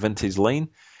realistic vintage line.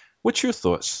 What's your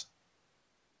thoughts?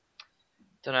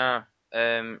 Don't know.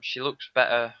 She looks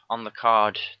better on the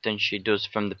card than she does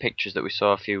from the pictures that we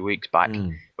saw a few weeks back,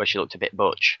 where she looked a bit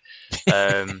butch.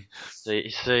 So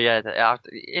yeah,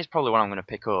 it's probably one I'm going to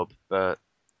pick up, but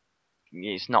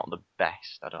it's not the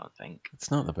best, I don't think. It's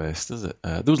not the best, is it?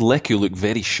 Those Leku look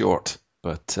very short,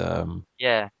 but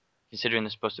yeah, considering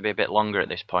they're supposed to be a bit longer at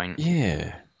this point.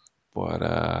 Yeah,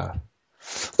 but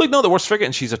look, not the worst figure,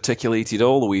 and she's articulated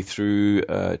all the way through,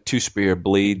 2 spare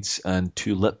blades and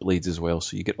 2 lip blades as well,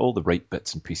 so you get all the right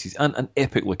bits and pieces, and an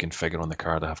epic looking figure on the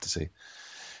card, I have to say.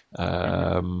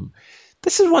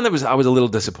 This is one that I was a little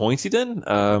disappointed in,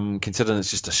 considering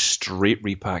it's just a straight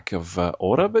repack of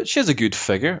Aura, but she has a good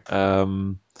figure.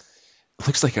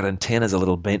 Looks like her antenna's a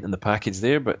little bent in the package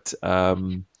there, but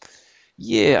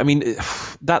yeah, I mean,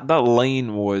 that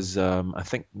line was, I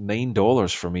think,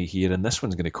 $9 for me here, and this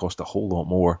one's going to cost a whole lot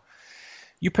more.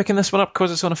 You picking this one up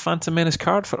because it's on a Phantom Menace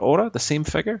card for Aura, the same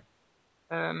figure?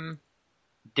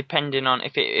 Depending on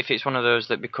if it's one of those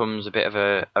that becomes a bit of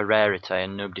a rarity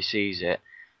and nobody sees it,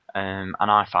 and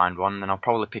I find one, then I'll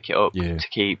probably pick it up to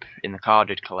keep in the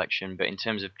carded collection. But in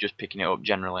terms of just picking it up,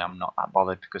 generally I'm not that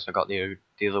bothered because I got the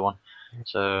other one.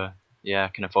 So yeah, I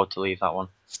can afford to leave that one.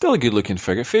 Still a good looking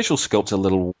figure. Facial sculpt's a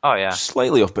little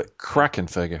slightly off, but cracking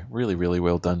figure. Really, really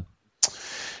well done.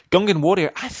 Gungan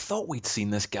Warrior, I thought we'd seen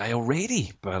this guy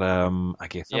already, but I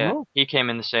guess I'm wrong. He came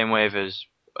in the same wave as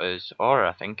Aura,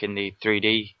 I think, in the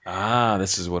 3D. Ah,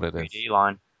 this is what it is. 3D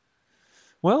line.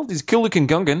 Well, he's a cool looking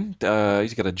Gungan.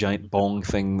 He's got a giant bong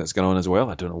thing that's going on as well.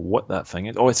 I don't know what that thing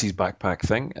is. Oh, it's his backpack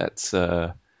thing. It's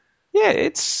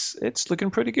it's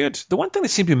looking pretty good. The one thing that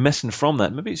seems to be missing from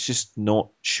that, maybe it's just not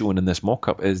shown in this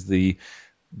mock-up, is the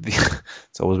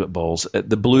it's always a bit balls.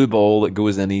 The blue ball that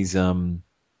goes in his kind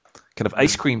of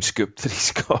ice cream scoop that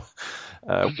he's got,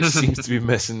 which seems to be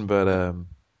missing. But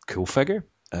cool figure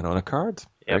and on a card.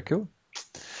 Very cool.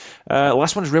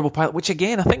 Last one is Rebel Pilot, which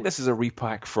again I think this is a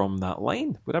repack from that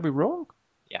line. Would I be wrong?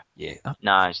 Yeah.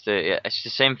 No, it's the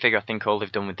same figure. I think all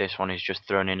they've done with this one is just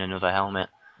thrown in another helmet.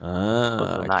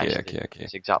 Okay.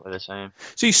 It's exactly the same.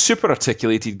 So he's super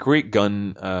articulated, great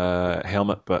gun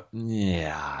helmet, but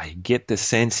yeah, I get the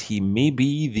sense he may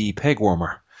be the peg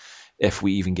warmer if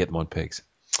we even get them on pegs.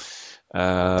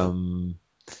 And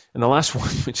the last one,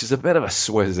 which is a bit of a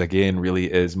swizz again, really,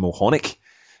 is Mohonic,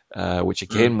 which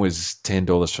again was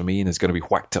 $10 for me and is going to be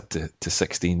whacked up to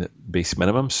 16 at base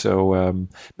minimum. So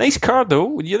nice card though.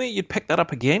 Would you think you'd pick that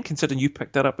up again, considering you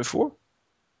picked that up before?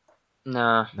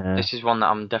 No, this is one that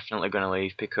I'm definitely going to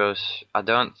leave because I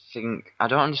don't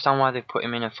understand why they put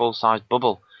him in a full-size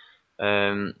bubble.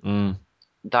 That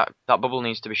bubble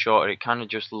needs to be shorter. It kind of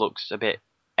just looks a bit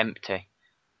empty,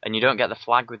 and you don't get the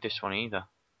flag with this one either.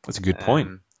 That's a good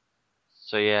point.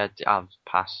 So yeah, I'll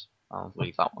pass. I'll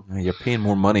leave that one. You're paying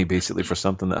more money basically for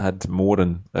something that had more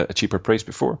and a cheaper price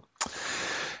before.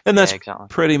 And Yeah, that's exactly.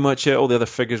 pretty much it. All the other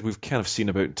figures we've kind of seen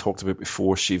about and talked about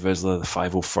before. She Vizsla, the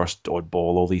 501st Oddball,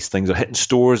 all these things are hitting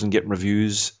stores and getting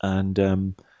reviews and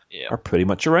Yeah. are pretty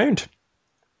much around.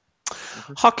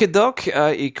 Hucky Duck,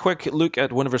 a quick look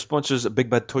at one of our sponsors,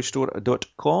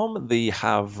 BigBadToyStore.com. They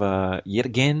have, yet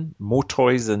again, more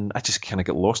toys than... I just kind of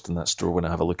get lost in that store when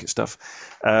I have a look at stuff.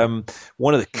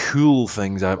 One of the cool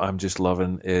things I'm just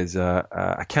loving is,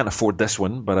 I can't afford this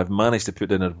one, but I've managed to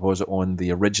put in a deposit on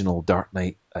the original Dark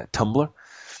Knight tumbler,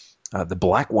 the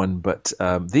black one, but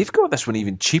they've got this one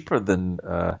even cheaper than...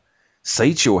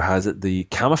 Sideshow has it, the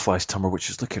camouflage tumbler,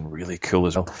 which is looking really cool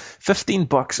as well.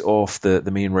 $15 off the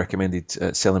main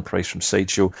recommended selling price from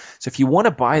Sideshow. So if you want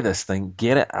to buy this thing,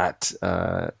 get it at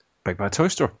Big Bad Toy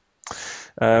Store.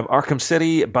 Arkham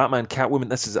City, Batman, Catwoman.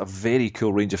 This is a very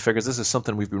cool range of figures. This is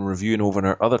something we've been reviewing over on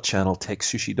our other channel,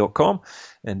 TechSushi.com.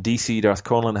 And DC Darth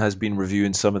Conlon has been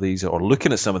reviewing some of these, or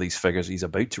looking at some of these figures. He's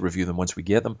about to review them once we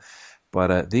get them.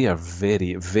 But they are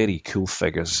very, very cool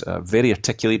figures. Very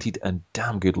articulated and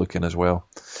damn good looking as well.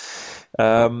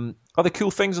 Other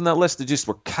cool things on that list that just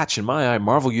were catching my eye.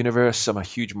 Marvel Universe. I'm a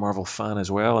huge Marvel fan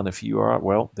as well. And if you are,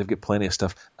 well, they've got plenty of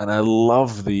stuff. And I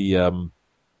love the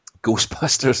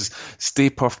Ghostbusters Stay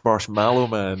Puft Marshmallow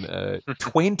Man.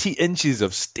 20 inches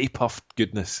of Stay Puft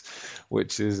goodness,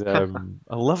 which is, I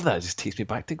love that. It just takes me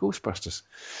back to Ghostbusters.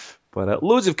 But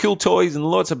loads of cool toys and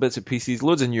lots of bits and pieces,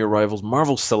 loads of new arrivals.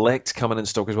 Marvel Select coming in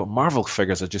stock as well. Marvel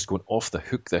figures are just going off the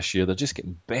hook this year. They're just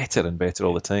getting better and better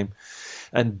all the time.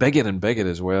 And bigger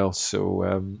as well.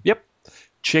 So, yep,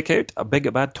 check out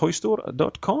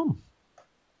bigbadtoystore.com.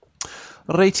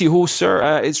 Righty-ho,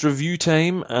 sir. It's review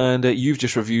time, and you've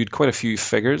just reviewed quite a few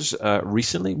figures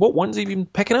recently. What ones have you been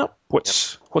picking up?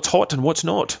 What's hot and what's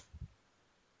not?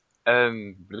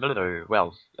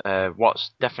 Well, what's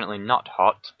definitely not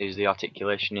hot is the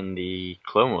articulation in the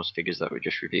Clone Wars figures that we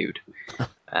just reviewed.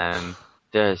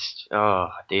 There's,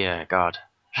 oh dear God,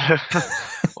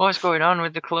 what's going on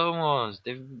with the Clone Wars?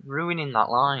 They're ruining that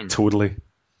line. Totally.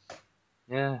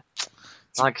 Yeah.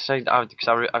 Like I said,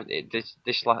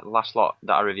 this last lot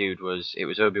that I reviewed was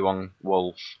Obi-Wan,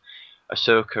 Wolf,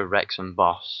 Ahsoka, Rex, and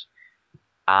Boss,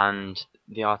 and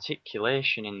the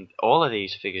articulation in all of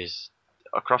these figures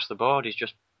across the board is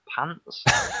just pants.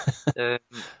 They're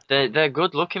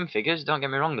good looking figures. Don't get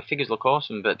me wrong, the figures look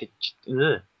awesome, but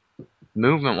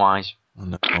movement wise,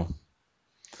 no.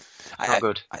 Not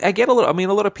good. I get a lot. I mean,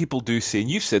 a lot of people do say, and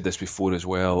you've said this before as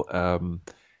well.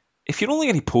 If you're only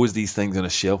going to pose these things on a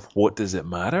shelf, what does it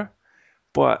matter?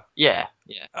 But yeah.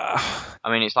 I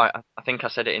mean, it's like I think I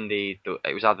said it in it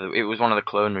was one of the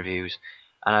clone reviews,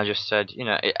 and I just said, at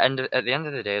the end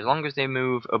of the day, as long as they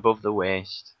move above the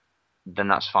waist, then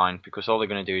that's fine, because all they're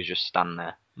going to do is just stand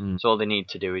there. So all they need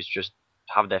to do is just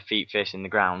have their feet facing the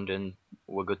ground, and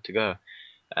we're good to go.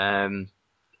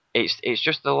 It's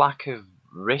just the lack of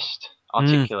wrist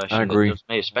articulation I agree. that does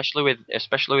me,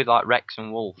 especially with like Rex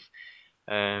and Wolf.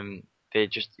 They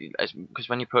just, because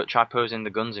when you try posing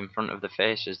the guns in front of the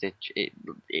faces, it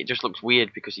just looks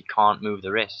weird because you can't move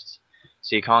the wrists,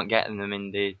 so you can't get them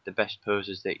in the best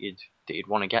poses that you'd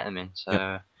want to get them in.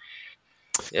 So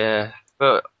yeah,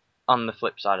 but on the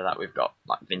flip side of that, we've got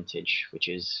like vintage, which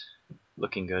is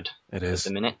looking good. It is at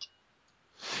the minute.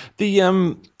 I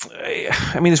mean,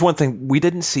 there's one thing we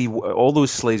didn't see. All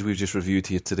those slides we've just reviewed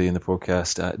here today in the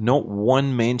podcast. Not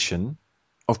one mention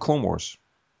of Clone Wars.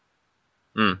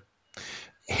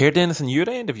 Heard anything your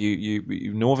end? Have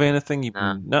you know of anything?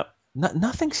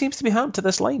 Nothing seems to be happening to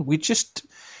this line.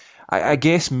 I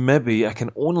guess maybe I can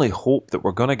only hope that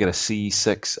we're going to get a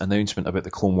C6 announcement about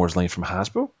the Clone Wars line from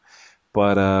Hasbro.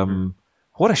 But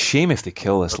what a shame if they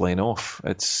kill this line off.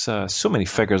 It's so many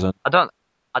figures. I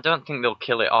don't think they'll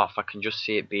kill it off. I can just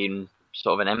see it being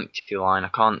sort of an empty line. I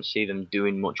can't see them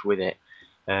doing much with it.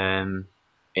 Because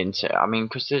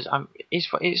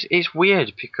it's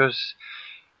weird, because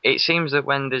it seems that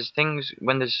when there's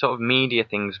sort of media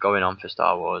things going on for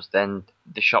Star Wars, then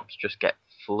the shops just get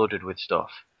flooded with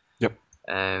stuff. Yep.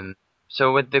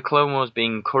 So with the Clone Wars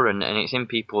being current and it's in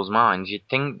people's minds, you'd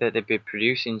think that they'd be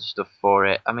producing stuff for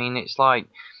it. I mean, it's like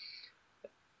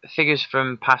figures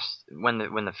from past, when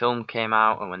the film came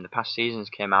out and when the past seasons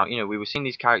came out. We were seeing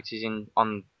these characters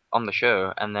on the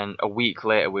show, and then a week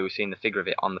later we were seeing the figure of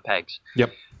it on the pegs.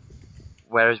 Yep.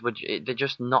 Whereas they're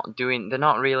just not doing. They're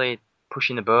not really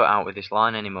pushing the boat out with this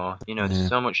line anymore. There's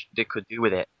so much they could do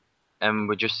with it, and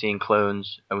we're just seeing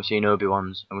clones, and we're seeing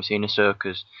Obi-Wans, and we're seeing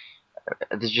Ahsokas.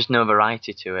 There's just no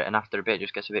variety to it, and after a bit, it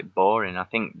just gets a bit boring. I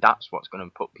think that's what's going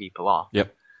to put people off.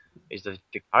 Yep. the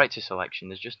character selection.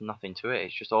 There's just nothing to it.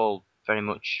 It's just all very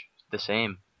much the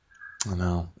same. I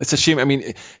know. It's a shame. I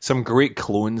mean, some great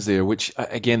clones there, which,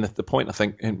 again, the point, I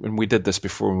think, and we did this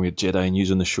before when we had Jedi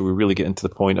News on the show, we really get into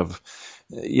the point of,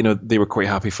 they were quite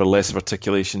happy for less of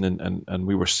articulation, and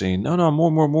we were saying, no,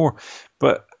 more.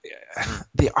 But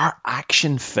they are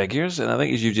action figures, and I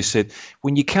think, as you just said,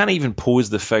 when you can't even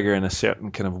pose the figure in a certain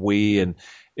kind of way, and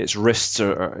its wrists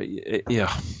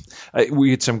yeah. We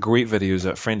had some great videos,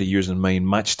 a friend of yours and mine,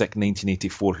 Matchstick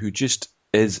 1984, who just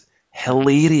is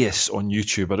hilarious on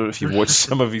YouTube. I don't know if you've watched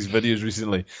some of his videos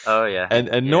recently. Oh yeah,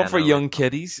 and not for young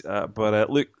kiddies, but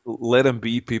look, let him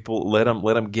be, people. Let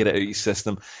him get it out of his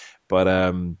system.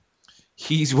 But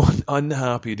he's one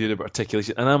unhappy dude about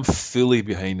articulation, and I'm fully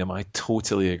behind him. I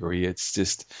totally agree. It's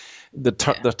just they're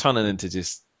turning into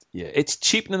just it's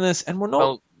cheapening this, and we're not.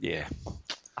 Well, yeah.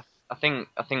 I think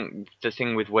the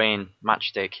thing with Wayne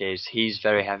Matchstick is he's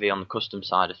very heavy on the custom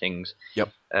side of things.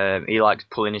 Yep. He likes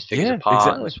pulling his figures apart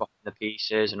exactly. and swapping the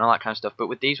pieces and all that kind of stuff. But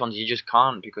with these ones, you just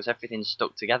can't, because everything's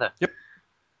stuck together. Yep.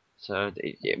 So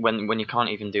when you can't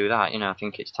even do that, I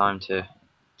think it's time to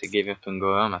give up and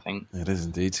go home, I think. It is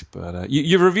indeed. But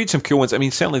you've reviewed some cool ones. I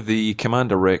mean, certainly the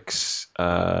Commander Rex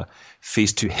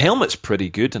Phase 2 helmet's pretty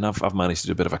good, and I've managed to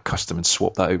do a bit of a custom and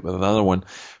swap that out with another one.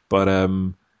 But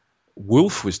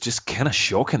Wolf was just kind of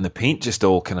shocking. The paint just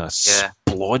all kind of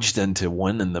splodged into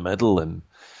one in the middle, and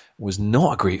was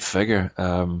not a great figure.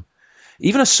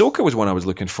 Even Ahsoka was one I was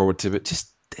looking forward to, but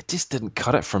it just didn't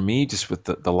cut it for me, just with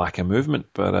the lack of movement.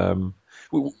 But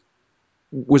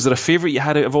was there a favourite you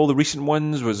had out of all the recent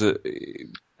ones? Was it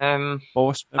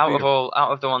Boss? Maybe? Out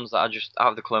of the ones that out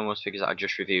of the Clone Wars figures that I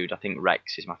just reviewed, I think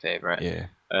Rex is my favourite. Yeah.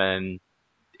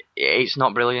 It's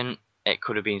not brilliant. It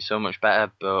could have been so much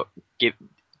better, but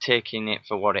taking it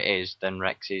for what it is, then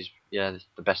Rex is the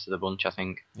best of the bunch, I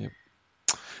think. Yep.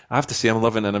 I have to say, I'm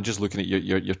loving it, and I'm just looking at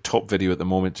your top video at the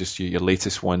moment. Just your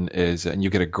latest one is, and you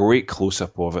get a great close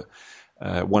up of it.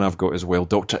 One I've got as well,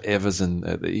 Dr.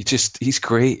 Evazan. He's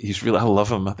great. He's really, I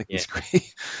love him. I think he's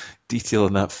great. Detail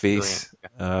in that face.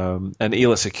 And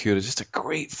Ayla Secura, just a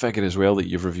great figure as well that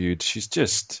you've reviewed. She's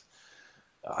just,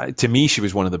 to me, she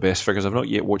was one of the best figures. I've not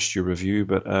yet watched your review,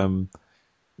 but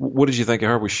what did you think of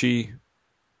her? Was she?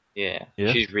 Yeah,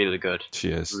 she's really good. She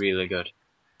is really good.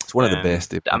 It's one of the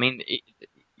best. I mean,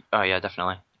 oh yeah,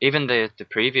 definitely. Even the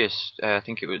previous, I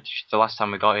think it was the last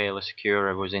time we got Ayla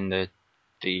Secura was in the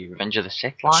Revenge of the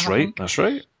Sith line. That's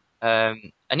right.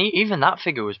 And even that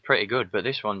figure was pretty good, but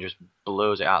this one just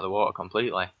blows it out of the water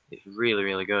completely. It's really,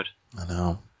 really good. I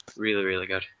know. Really, really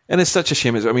good. And it's such a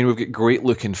shame. I mean, we've got great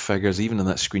looking figures, even in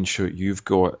that screenshot you've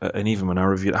got, and even when I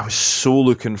reviewed, I was so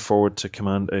looking forward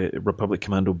to Republic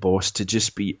Commando Boss to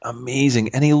just be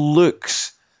amazing, and he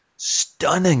looks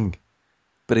stunning,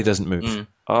 but he doesn't move.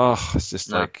 Oh, it's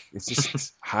just it's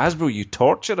just Hasbro, you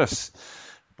torture us.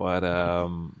 But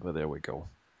there we go.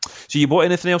 So you bought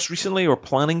anything else recently, or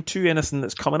planning to? Anything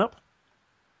that's coming up?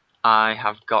 I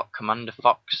have got Commander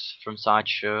Fox from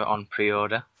Sideshow on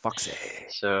pre-order. Foxy.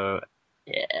 So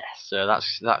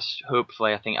that's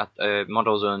hopefully, I think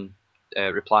Model Zone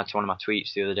replied to one of my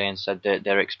tweets the other day and said that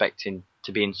they're expecting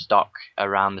to be in stock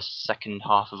around the second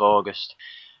half of August.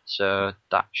 So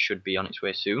that should be on its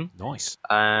way soon. Nice.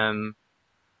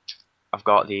 I've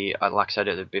got like I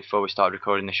said before we started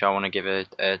recording the show, I want to give a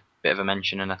bit of a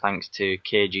mention and a thanks to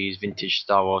KG's Vintage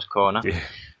Star Wars Corner. Yeah.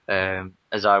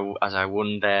 As I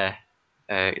won their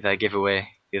giveaway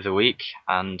the other week,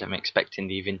 and I'm expecting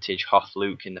the vintage Hoth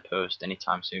Luke in the post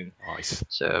anytime soon. Nice.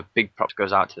 So big props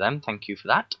goes out to them. Thank you for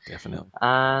that. Definitely.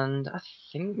 And I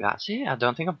think that's it. I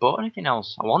don't think I've bought anything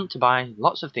else. I want to buy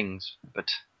lots of things, but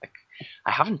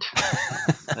I haven't.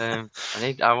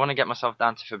 I want to get myself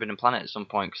down to Forbidden Planet at some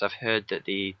point, because I've heard that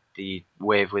the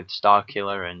wave with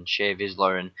Starkiller and Shea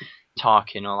Vizsla and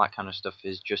Tarkin, all that kind of stuff,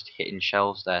 is just hitting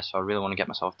shelves there. So I really want to get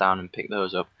myself down and pick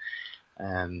those up.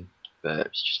 But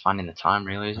it's just finding the time,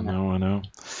 really, isn't it? I know.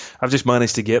 I've just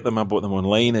managed to get them. I bought them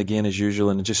online again, as usual,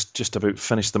 and just about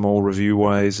finished them all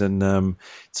review-wise. And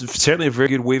it's certainly a very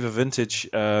good wave of vintage.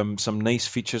 Some nice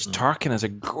features. Tarkin is a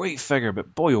great figure,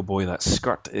 but boy, oh boy, that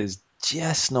skirt is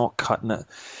just not cutting it.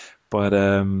 But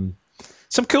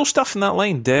some cool stuff in that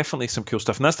line. Definitely some cool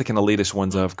stuff. And that's the kind of latest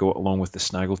ones I've got, along with the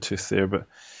Snaggletooth there. But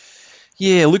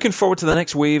yeah, looking forward to the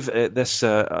next wave. This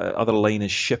other line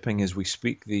is shipping as we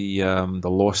speak, the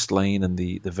Lost line and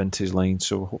the Vintage line.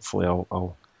 So hopefully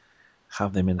I'll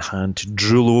have them in hand to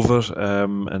drool over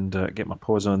and get my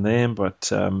paws on them.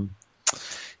 But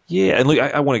yeah, and look,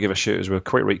 I want to give a shout as well.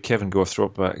 Quite right, Kevin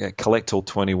Gothrop, Collect All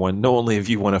 21. Not only have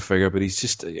you won a figure, but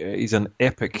he's an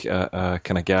epic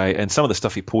kind of guy. And some of the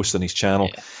stuff he posts on his channel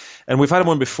And we've had him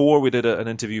on before. We did an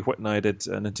interview. Whit and I did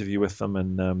an interview with him,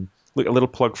 and look, a little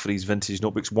plug for these vintage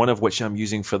notebooks. One of which I'm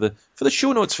using for the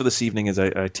show notes for this evening as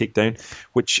I take down,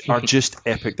 which are just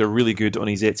epic. They're really good on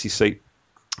his Etsy site.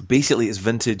 Basically, it's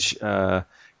vintage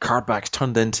card backs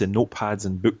turned into notepads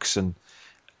and books, and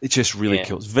it's just really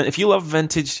cool. If you love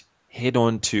vintage, head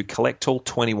on to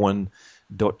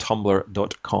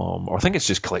collectile21.tumblr.com, or I think it's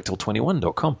just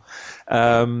collectile21.com.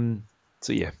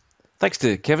 So yeah, thanks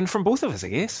to Kevin from both of us, I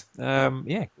guess.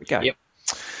 Great guy. Yep.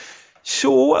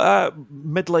 So,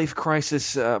 midlife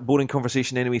crisis, boring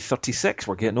conversation anyway, 36.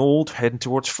 We're getting old, heading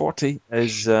towards 40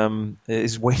 is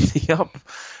winding up.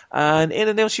 And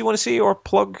anything else you want to say or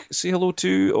plug, say hello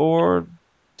to, or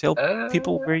tell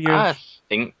people where you're...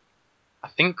 I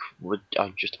think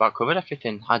I've just about covered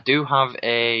everything. I do have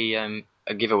a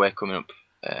giveaway coming up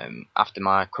after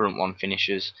my current one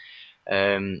finishes.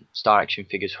 Star Action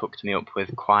Figures hooked me up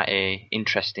with quite a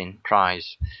interesting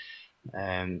prize.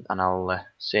 And I'll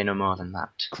say no more than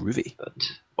that. Groovy. But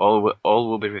all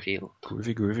will be revealed.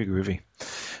 Groovy.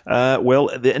 Well,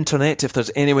 the internet, if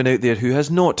there's anyone out there who has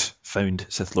not found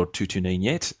Sith Lord 229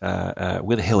 yet,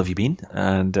 where the hell have you been?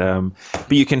 And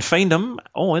but you can find them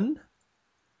on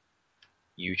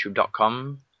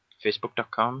YouTube.com,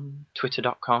 Facebook.com,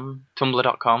 Twitter.com,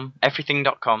 Tumblr.com,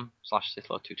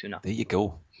 everything.com/SithLord229. There you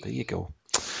go. You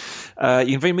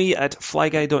can find me at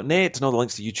flyguy.net, and all the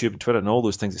links to YouTube and Twitter and all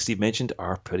those things that Steve mentioned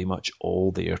are pretty much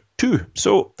all there too.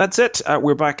 So that's it.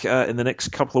 We're back in the next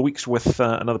couple of weeks with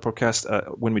another podcast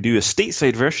when we do a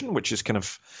stateside version, which is kind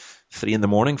of 3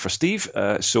 a.m. for Steve.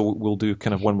 So we'll do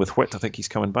kind of one with Whit. I think he's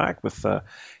coming back with a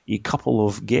couple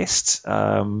of guests.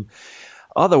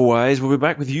 Otherwise, we'll be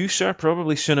back with you, sir,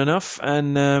 probably soon enough,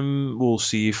 and we'll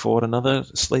see you for another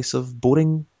slice of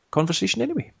boring conversation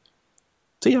anyway.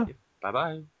 See ya.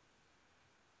 Bye-bye.